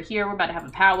Farts over here. We're about to have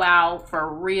a powwow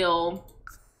for real.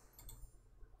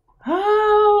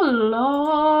 Oh,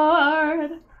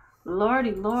 Lord.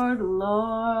 Lordy, Lord,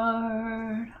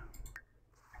 Lord.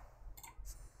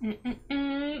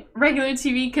 Regular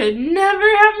TV could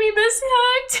never have me this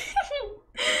hooked.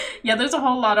 Yeah, there's a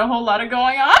whole lot of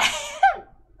going on.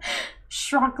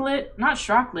 Schrocklet, not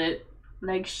schrocklet,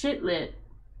 like shitlet.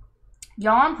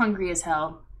 Y'all, I'm hungry as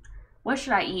hell. What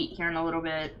should I eat here in a little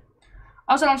bit?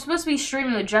 Also, I'm supposed to be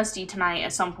streaming with Justy tonight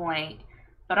at some point.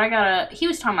 But he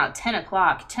was talking about 10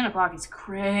 o'clock. 10 o'clock is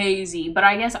crazy. But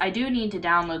I guess I do need to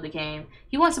download the game.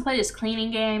 He wants to play this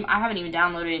cleaning game. I haven't even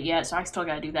downloaded it yet, so I still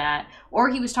gotta do that. Or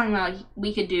he was talking about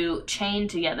we could do Chain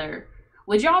together.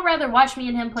 Would y'all rather watch me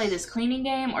and him play this cleaning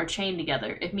game or Chain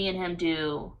together if me and him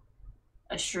do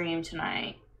a stream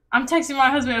tonight? I'm texting my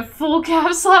husband a full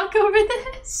caps lock over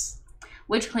this.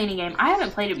 Which cleaning game? I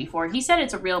haven't played it before. He said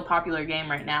it's a real popular game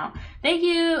right now. Thank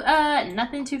you,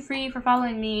 Nothing Too Free for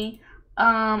following me.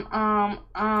 Yeah,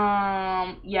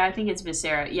 I think it's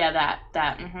Viscera. Yeah,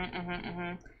 that.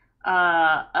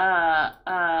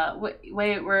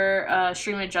 Wait, we're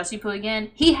streaming Justy Poo again.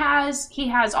 He has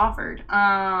offered.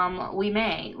 We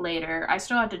may later. I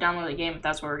still have to download the game if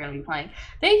that's what we're gonna be playing.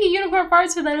 Thank you, Unicorn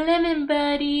Farts, for the lemon,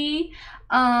 buddy.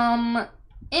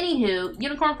 Anywho,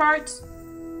 Unicorn Farts,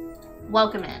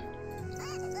 welcome in.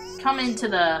 Come into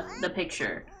the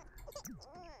picture.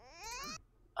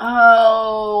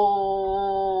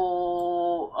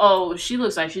 Oh, she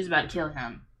looks like she's about to kill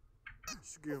him.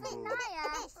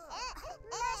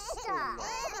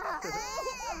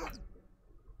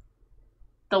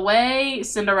 The way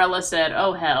Cinderella said,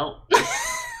 oh hell.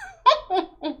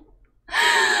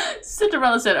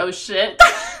 Cinderella said, oh shit.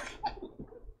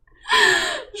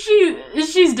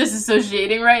 She's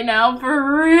disassociating right now,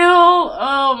 for real.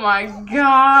 Oh my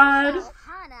god.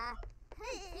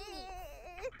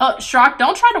 Oh, Shrock,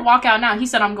 don't try to walk out now. He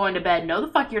said, I'm going to bed. No,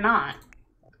 the fuck you're not.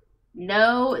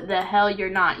 No, the hell you're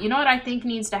not. You know what I think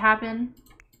needs to happen?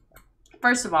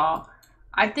 First of all,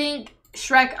 I think,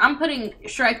 Shrek,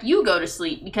 you go to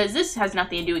sleep, because this has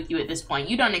nothing to do with you at this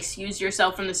point. You don't excuse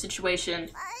yourself from the situation.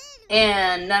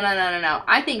 And no.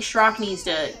 I think Shrock needs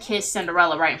to kiss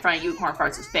Cinderella right in front of Unicorn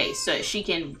Farts' face so that she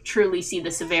can truly see the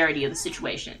severity of the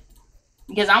situation.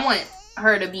 Because I want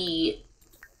her to be...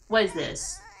 What is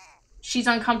this? She's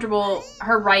uncomfortable.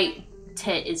 Her right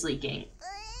tit is leaking.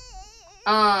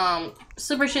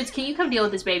 Slipper Shits, can you come deal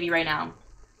with this baby right now?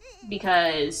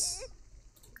 Because,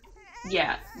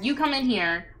 yeah, you come in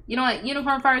here. You know what,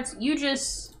 Unicorn Farts, you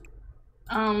just,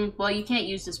 well, you can't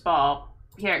use this ball.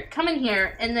 Here, come in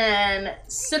here, and then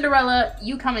Cinderella,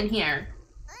 you come in here.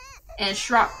 And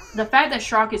Shrock, the fact that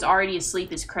Shrock is already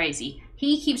asleep is crazy.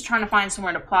 He keeps trying to find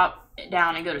somewhere to plop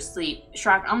down and go to sleep.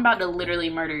 Shrock, I'm about to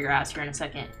literally murder your ass here in a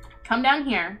second. Come down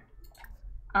here.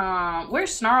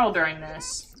 Where's Snarl during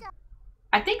this?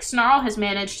 I think Snarl has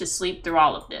managed to sleep through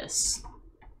all of this.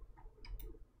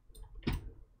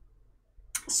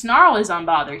 Snarl is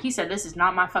unbothered. He said, this is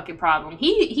not my fucking problem.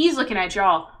 He's looking at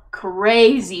y'all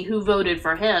crazy who voted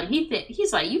for him.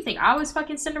 He's like, you think I was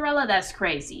fucking Cinderella? That's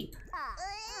crazy.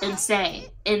 Insane.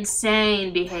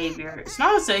 Insane behavior.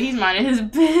 Snarl said he's minding his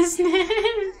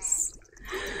business.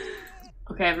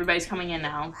 Okay, everybody's coming in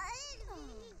now.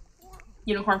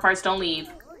 Unicorn Farts, don't leave.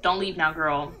 Don't leave now,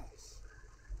 girl.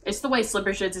 It's the way Slipper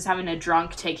Shits is having a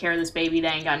drunk take care of this baby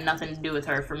that ain't got nothing to do with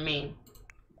her from me.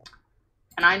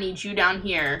 And I need you down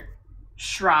here.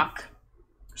 Shrock.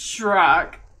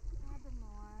 Shrock.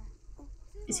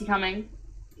 Is he coming?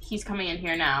 He's coming in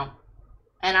here now.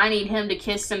 And I need him to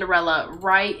kiss Cinderella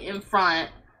right in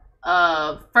front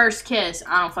of first kiss.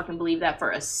 I don't fucking believe that for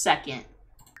a second.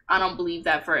 I don't believe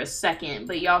that for a second.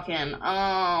 But y'all can,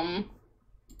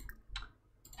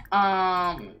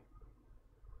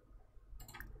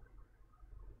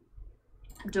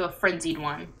 do a frenzied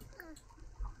one.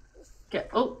 Okay.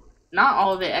 Oh, not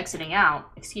all of it exiting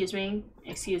out. Excuse me.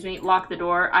 Excuse me. Lock the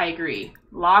door. I agree.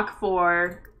 Lock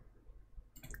for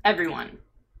everyone.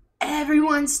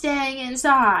 Everyone's staying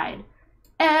inside.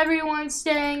 Everyone's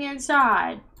staying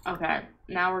inside. Okay.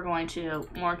 Now we're going to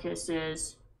more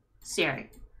kisses. Staring.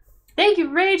 Thank you,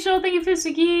 Rachel. Thank you,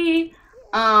 Fisiki.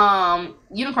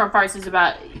 Unicorn Farts is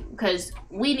about, because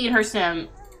we need her sim.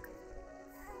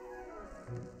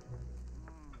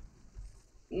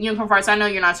 Unicorn Farts, I know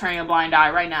you're not turning a blind eye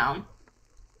right now.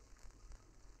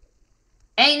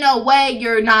 Ain't no way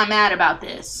you're not mad about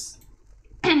this.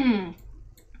 Ain't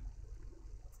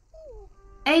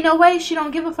no way she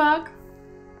don't give a fuck.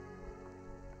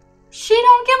 She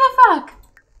don't give a fuck.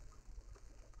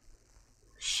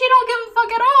 She don't give a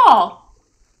fuck at all.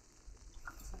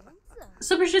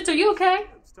 Slipper Shits, are you okay?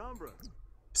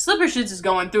 Slipper Shits is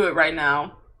going through it right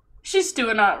now. She's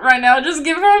stewing up right now. Just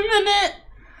give her a minute.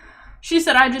 She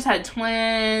said, I just had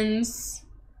twins.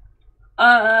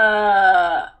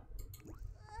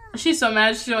 She's so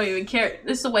mad she don't even care.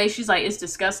 This is the way she's like, it's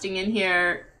disgusting in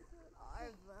here.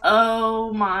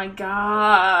 Oh my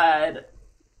god.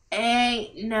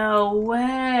 Ain't no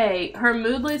way. Her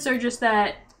moodlets are just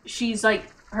that she's like,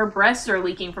 her breasts are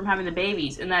leaking from having the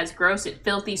babies, and that's gross at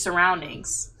filthy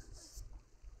surroundings.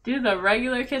 Do the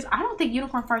regular kiss. I don't think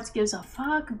Unicorn Farts gives a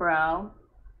fuck, bro.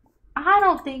 I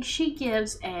don't think she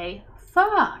gives a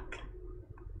fuck.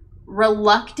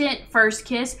 Reluctant first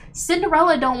kiss.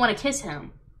 Cinderella don't want to kiss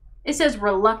him. It says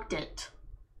reluctant.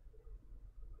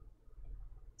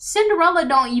 Cinderella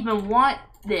don't even want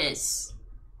this.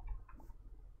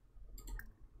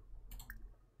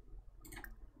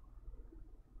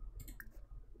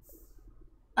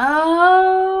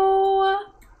 Oh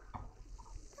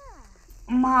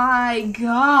my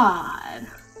god.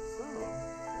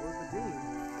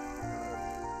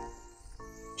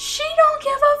 She don't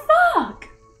give a fuck.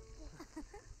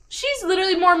 She's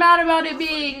literally more mad about it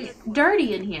being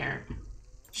dirty in here.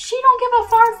 She don't give a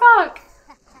far fuck.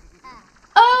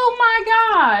 Oh my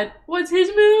god. What's his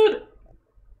mood?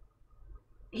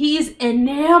 He's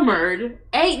enamored.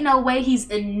 Ain't no way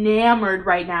he's enamored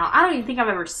right now. I don't even think I've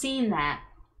ever seen that.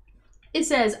 It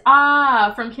says,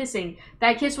 ah, from kissing.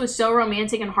 That kiss was so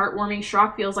romantic and heartwarming.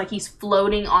 Schrock feels like he's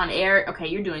floating on air. Okay,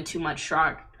 you're doing too much,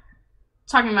 Schrock.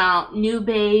 Talking about new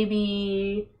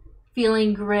baby,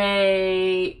 feeling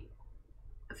great,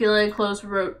 feeling close.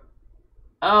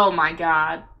 Oh my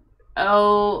god.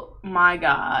 Oh my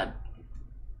god.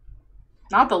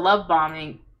 Not the love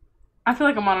bombing. I feel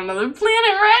like I'm on another planet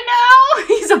right now.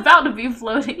 He's about to be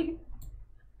floating.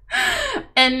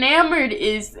 Enamored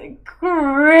is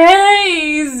crazy.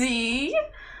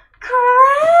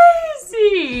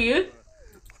 Crazy.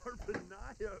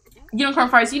 Unicorn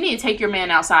Farts, you need to take your man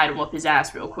outside and whoop his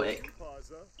ass real quick.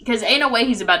 Because ain't no way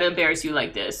he's about to embarrass you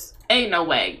like this. Ain't no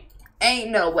way.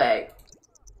 Ain't no way.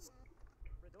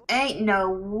 Ain't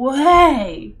no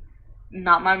way.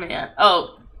 Not my man.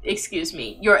 Oh, excuse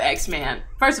me. Your ex-man.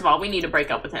 First of all, we need to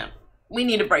break up with him. We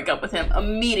need to break up with him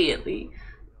immediately.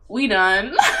 We done.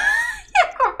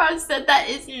 Unicorn Farts said that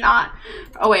is not...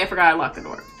 Oh wait, I forgot I locked the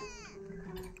door.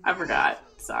 I forgot.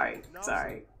 Sorry.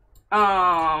 Sorry.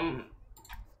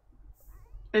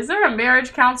 Is there a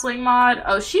marriage counseling mod?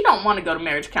 Oh, she don't want to go to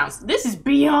marriage counseling. This is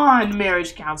beyond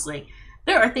marriage counseling.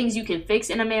 There are things you can fix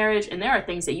in a marriage, and there are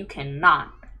things that you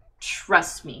cannot.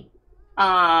 Trust me.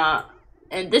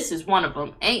 And this is one of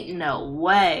them. Ain't no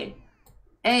way.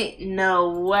 Ain't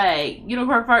no way.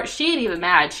 Unicorn Fart, she ain't even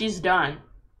mad. She's done.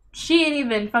 She ain't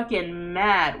even fucking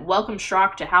mad. Welcome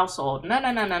Schrock to household. No,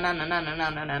 no, no, no, no, no, no, no,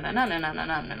 no, no, no, no, no, no, no,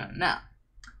 no, no, no,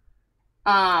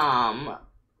 no.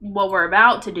 What we're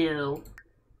about to do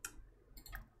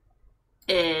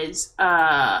is,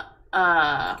 we're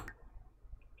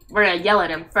gonna yell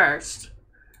at him first.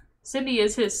 Cindy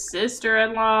is his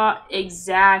sister-in-law.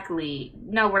 Exactly.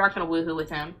 No, we're not gonna woohoo with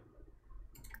him.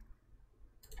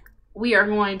 We're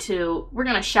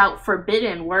gonna shout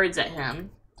forbidden words at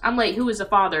him. I'm late. Who is the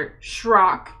father?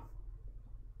 Schrock.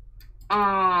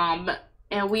 And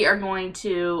we are going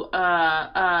to,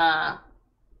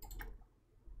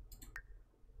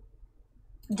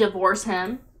 divorce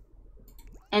him.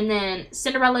 And then,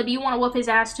 Cinderella, do you want to whoop his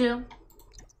ass too?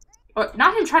 Or,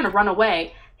 not him trying to run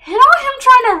away. Not him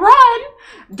trying to run!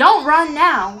 Don't run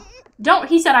now. Don't,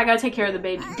 he said I gotta take care of the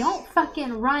baby. Don't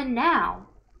fucking run now.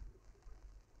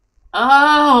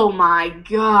 Oh my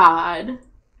god.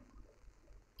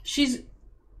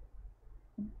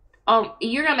 Oh,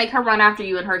 you're gonna make her run after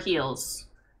you in her heels.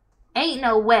 Ain't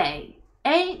no way.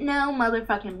 Ain't no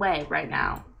motherfucking way right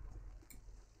now.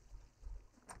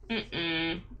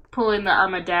 Pulling the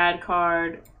I'm a dad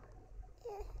card.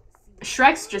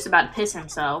 Shrek's just about to piss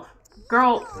himself.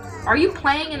 Girl, are you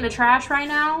playing in the trash right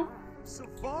now?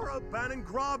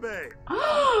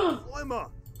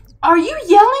 Are you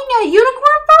yelling at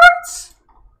Unicorn Farts?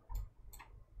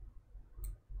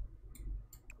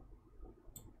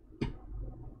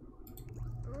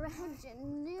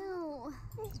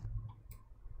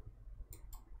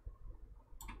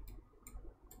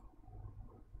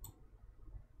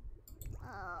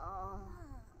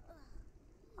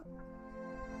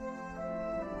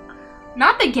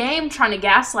 Not the game trying to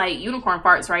gaslight Unicorn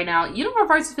Farts right now. Unicorn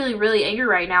Farts is feeling really angry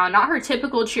right now and not her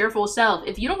typical cheerful self.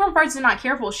 If Unicorn Farts is not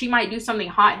careful, she might do something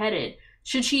hot-headed.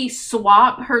 Should she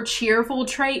swap her cheerful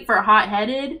trait for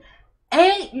hot-headed?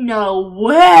 Ain't no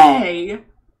way!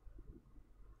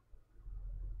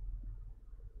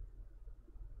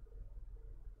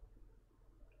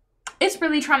 It's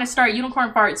really trying to start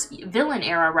Unicorn Farts' villain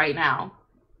era right now.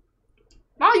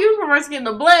 Now Unicorn Farts getting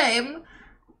the blame.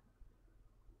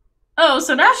 Oh,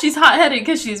 so now she's hot-headed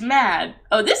because she's mad.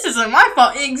 Oh, this isn't my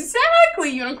fault.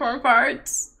 Exactly, unicorn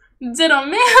farts. Did a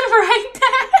man write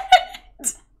that?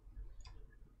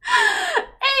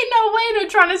 Ain't no way they're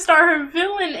trying to start her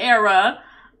villain era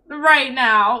right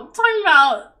now. Talking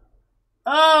about,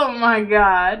 oh my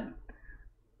god.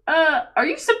 Are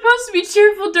you supposed to be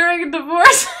cheerful during a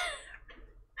divorce?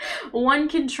 One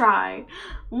can try.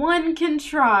 One can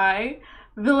try.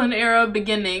 Villain era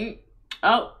beginning.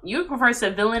 Oh, Unicorn Fart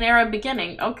said villain era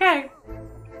beginning. Okay.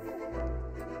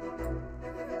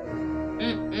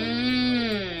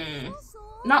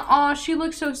 Nuh-uh, she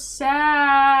looks so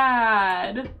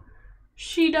sad.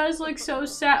 She does look so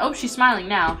sad. Oh, she's smiling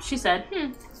now. She said,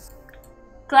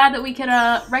 glad that we could,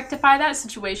 rectify that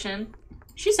situation.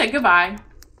 She said goodbye.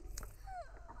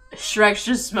 Shrek's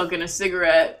just smoking a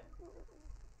cigarette.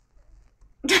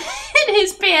 In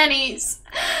his panties.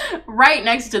 Right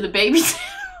next to the baby.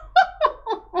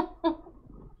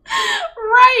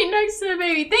 Right next to the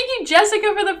baby. Thank you,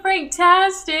 Jessica, for the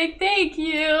Franktastic. Thank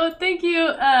you. Thank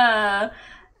you,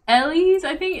 Ellie's,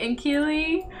 I think, and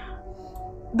Keely.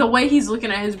 The way he's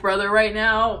looking at his brother right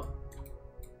now,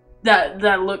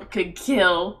 that look could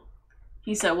kill.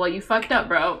 He said, well, you fucked up,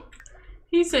 bro.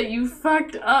 He said, you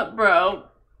fucked up, bro.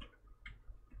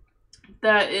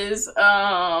 That is,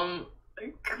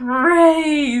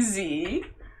 crazy.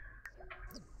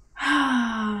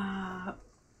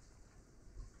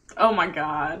 Oh my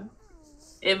god.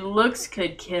 If looks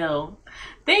could kill.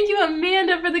 Thank you,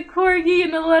 Amanda, for the corgi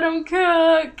and the let him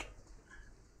cook.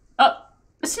 Oh,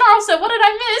 Snarl said, what did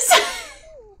I miss?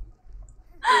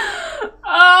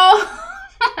 Oh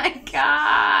my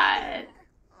god.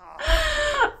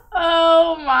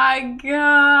 Oh my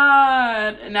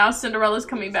god. And now Cinderella's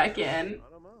coming back in.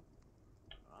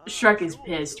 Shrek is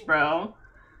pissed, bro.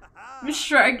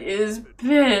 Shrek is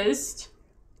pissed.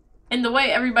 And the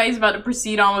way everybody's about to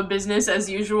proceed on with business as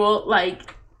usual,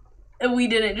 like, we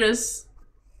didn't just...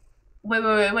 Wait.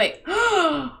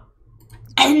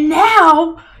 And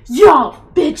now, yo,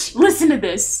 bitch, listen to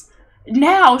this.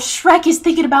 Now, Shrek is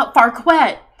thinking about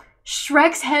Farquaad.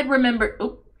 Shrek's head remembers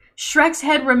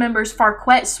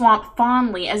Farquaad Swamp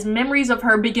fondly as memories of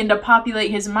her begin to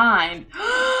populate his mind.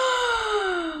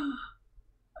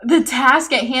 The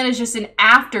task at hand is just an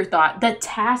afterthought. The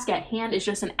task at hand is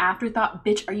just an afterthought.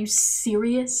 Bitch, are you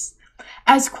serious?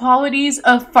 As qualities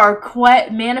of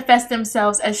Farquaad manifest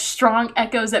themselves as strong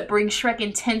echoes that bring Shrek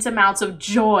intense amounts of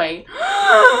joy.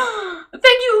 Thank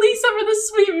you, Lisa, for the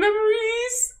sweet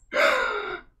memories.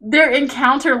 Their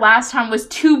encounter last time was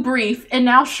too brief, and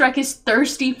now Shrek is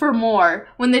thirsty for more.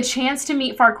 When the chance to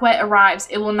meet Farquaad arrives,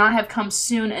 it will not have come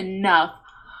soon enough.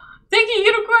 Thank you,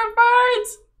 Unicorn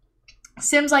Farts!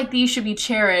 Sims like these should be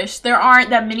cherished. There aren't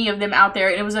that many of them out there,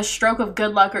 and it was a stroke of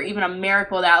good luck or even a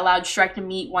miracle that allowed Shrek to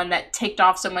meet one that ticked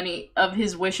off so many of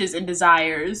his wishes and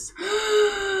desires.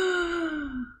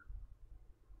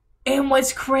 And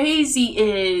what's crazy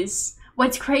is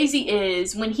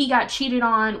when he got cheated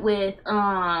on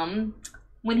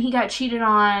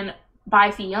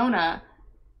by Fiona,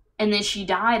 and then she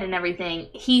died and everything,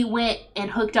 he went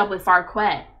and hooked up with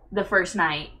Farquaad the first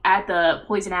night at the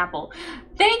Poison Apple.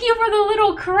 Thank you for the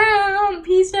little crown,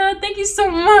 Pisa. Thank you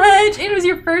so much. It was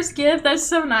your first gift. That's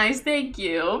so nice. Thank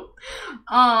you.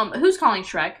 Who's calling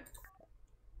Shrek?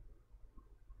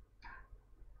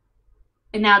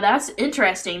 And now that's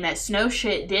interesting that Snow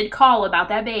Shit did call about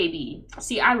that baby.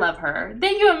 See, I love her.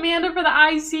 Thank you, Amanda, for the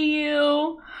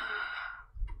ICU.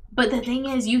 But the thing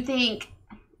is, you think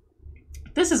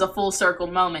this is a full circle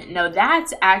moment. No,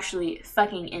 that's actually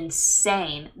fucking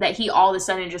insane that he all of a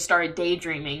sudden just started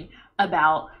daydreaming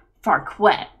about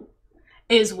Farquaad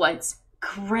is what's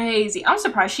crazy. I'm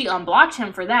surprised she unblocked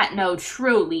him for that. No,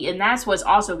 truly. And that's what's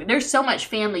also, there's so much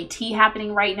family tea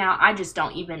happening right now. I can't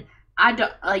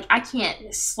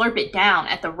slurp it down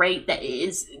at the rate that it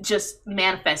is just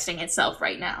manifesting itself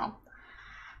right now.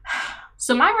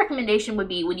 So my recommendation would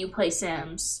be when you play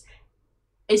Sims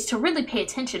is to really pay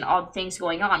attention to all the things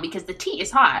going on, because the tea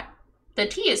is hot. The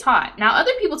tea is hot. Now,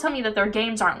 other people tell me that their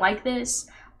games aren't like this.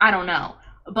 I don't know.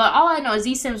 But all I know is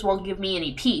these Sims won't give me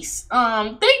any peace.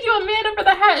 Thank you, Amanda, for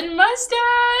the hat and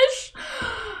mustache.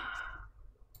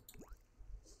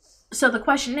 So the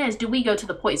question is, do we go to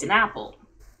the Poison Apple?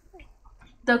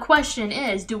 The question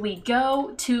is, do we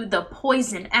go to the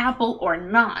Poison Apple or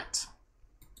not?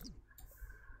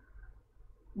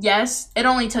 Yes. It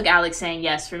only took Alex saying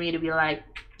yes for me to be like,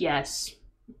 yes.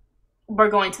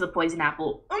 We're going to the Poison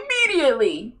Apple.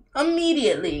 Immediately.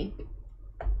 Immediately.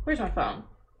 Where's my phone?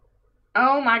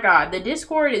 Oh my god. The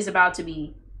Discord is about to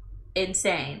be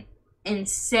insane.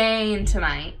 Insane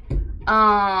tonight.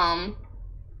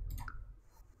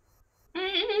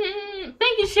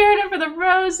 Thank you, Sheridan, for the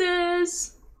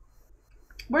roses.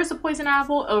 Where's the poison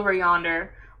apple? Over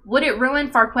yonder. Would it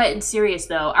ruin Farquette and Sirius,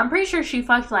 though? I'm pretty sure she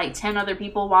fucked like 10 other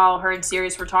people while her and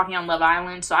Sirius were talking on Love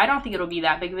Island, so I don't think it'll be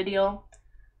that big of a deal.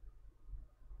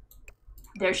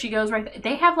 There she goes right there.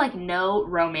 They have like no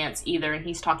romance either, and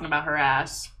he's talking about her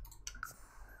ass.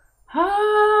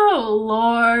 Oh,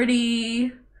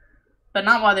 lordy. But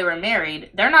not while they were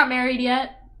married. They're not married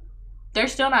yet. They're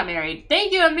still not married.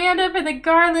 Thank you, Amanda, for the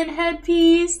garland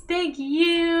headpiece. Thank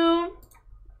you.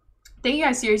 Thank you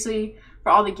guys, seriously,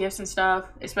 for all the gifts and stuff,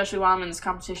 especially while I'm in this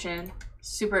competition.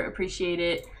 Super appreciate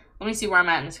it. Let me see where I'm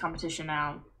at in this competition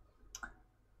now.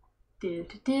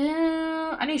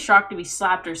 I need Shock to be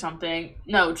slapped or something.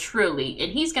 No, truly.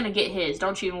 And he's going to get his.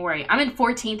 Don't you even worry. I'm in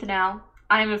 14th now.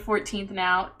 I am in 14th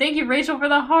now. Thank you, Rachel, for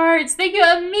the hearts. Thank you,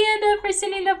 Amanda, for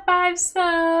sending the 5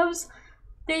 subs.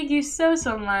 Thank you so,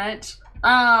 so much.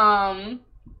 So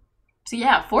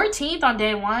yeah, 14th on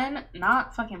day 1.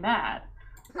 Not fucking bad.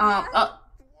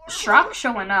 Shrock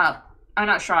showing up.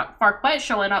 Not Shrock. Farquette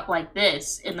showing up like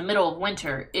this in the middle of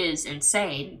winter is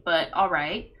insane. But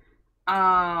alright.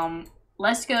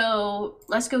 Let's go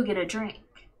get a drink.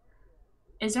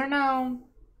 Is there no...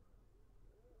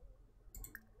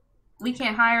 We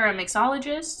can't hire a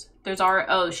mixologist? There's our...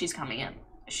 Oh, she's coming in.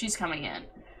 She's coming in.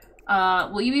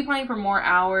 Will you be playing for more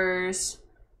hours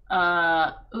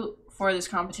for this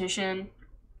competition?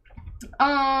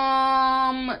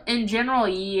 In general,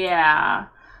 yeah.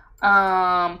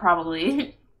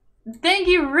 Probably. Thank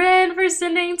you, Ren, for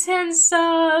sending 10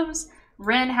 subs.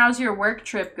 Ren, how's your work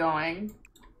trip going?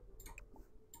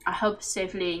 I hope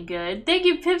safely and good. Thank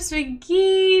you, Pips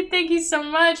McGee. Thank you so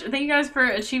much. Thank you guys for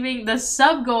achieving the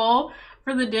sub goal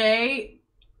for the day.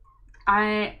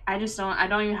 I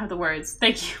don't even have the words.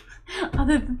 Thank you.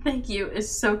 Other than thank you is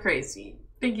so crazy.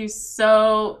 Thank you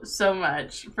so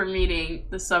much for meeting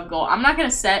the sub goal. I'm not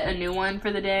gonna set a new one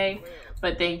for the day,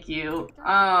 but thank you.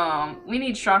 We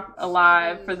need Shock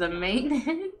alive for the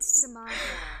maintenance.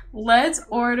 Let's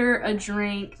order a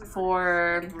drink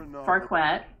for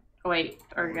Farquette. Wait,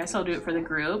 or I guess I'll do it for the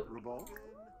group.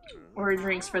 Order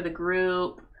drinks for the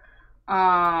group.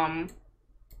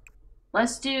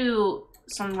 Let's do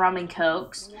some rum and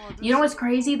cokes. You know what's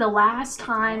crazy? The last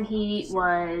time he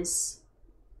was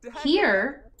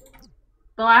here,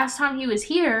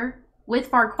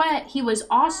 with Farquette, he was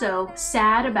also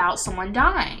sad about someone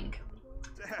dying.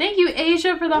 Thank you,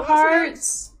 Asia, for the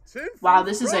hearts. Wow,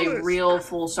 this is a real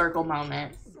full circle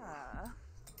moment.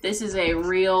 This is a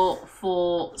real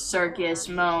full circus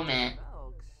moment.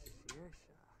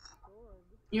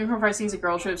 Unicorn First needs a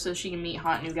girl trip so she can meet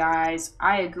hot new guys.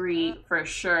 I agree, for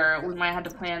sure. We might have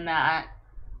to plan that.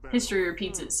 History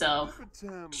repeats itself.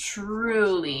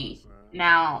 Truly.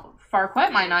 Now,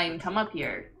 Farquette might not even come up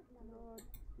here.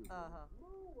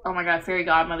 Oh my god, Fairy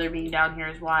Godmother being down here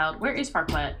is wild. Where is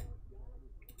Farquette?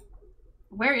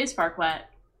 Where is Farquette?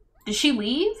 Did she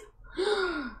leave?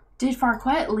 Did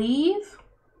Farquette leave?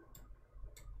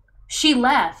 She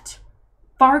left.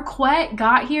 Farquette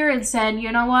got here and said, you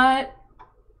know what?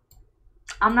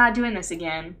 I'm not doing this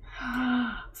again.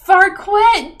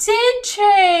 Farquette did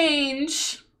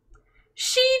change.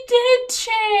 She did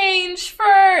change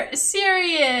for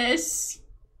Sirius.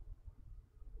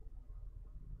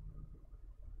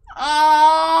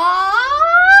 Aww.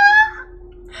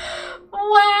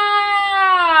 Wow.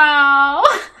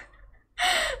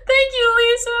 Thank you,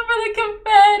 Lisa, for the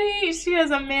confetti. She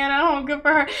has a man at home. Good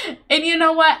for her. And you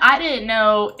know what? I didn't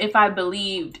know if I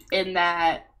believed in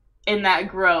that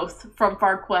growth from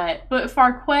Farquette. But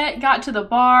Farquette got to the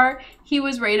bar. He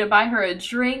was ready to buy her a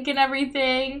drink and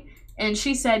everything. And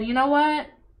she said, you know what?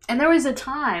 And there was a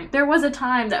time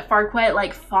that Farquette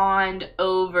like fawned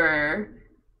over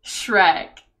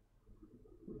Shrek.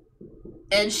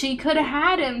 And she could have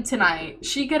had him tonight.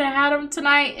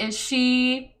 And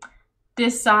she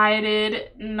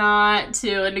decided not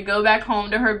to, and to go back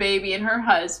home to her baby and her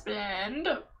husband.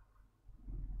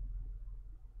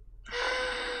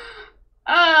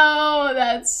 Oh,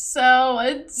 that's so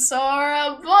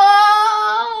adorable.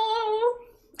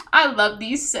 I love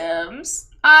these Sims.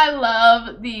 I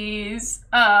love these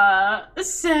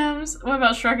Sims. What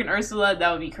about Shrek and Ursula?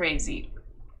 That would be crazy.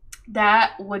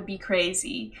 That would be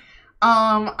crazy.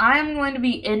 I'm going to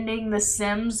be ending the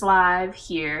Sims live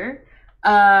here.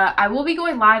 I will be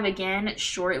going live again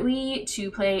shortly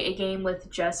to play a game with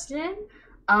Justin.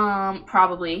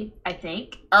 Probably, I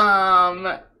think.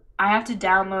 I have to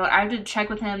check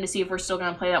with him to see if we're still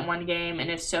gonna play that one game, and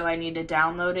if so, I need to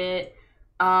download it.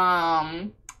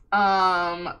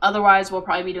 Otherwise we'll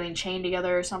probably be doing Chain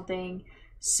together or something.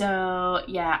 So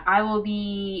yeah, I will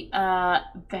be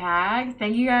back.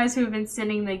 Thank you guys who have been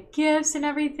sending the gifts and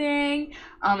everything,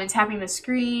 and tapping the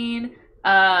screen.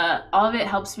 All of it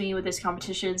helps me with this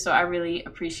competition, so I really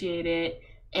appreciate it.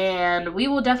 And we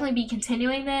will definitely be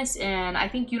continuing this, and I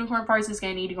think Unicorn Parts is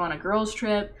gonna need to go on a girls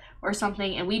trip or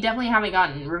something, and we definitely haven't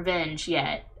gotten revenge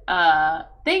yet.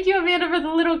 Thank you, Amanda, for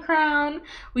the little crown.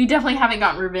 We definitely haven't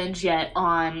gotten revenge yet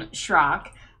on Shrock.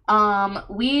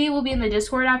 We will be in the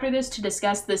Discord after this to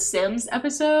discuss the Sims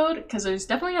episode, because there's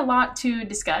definitely a lot to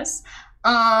discuss.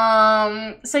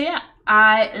 So yeah,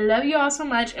 I love you all so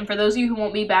much, and for those of you who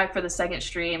won't be back for the second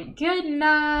stream, good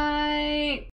night!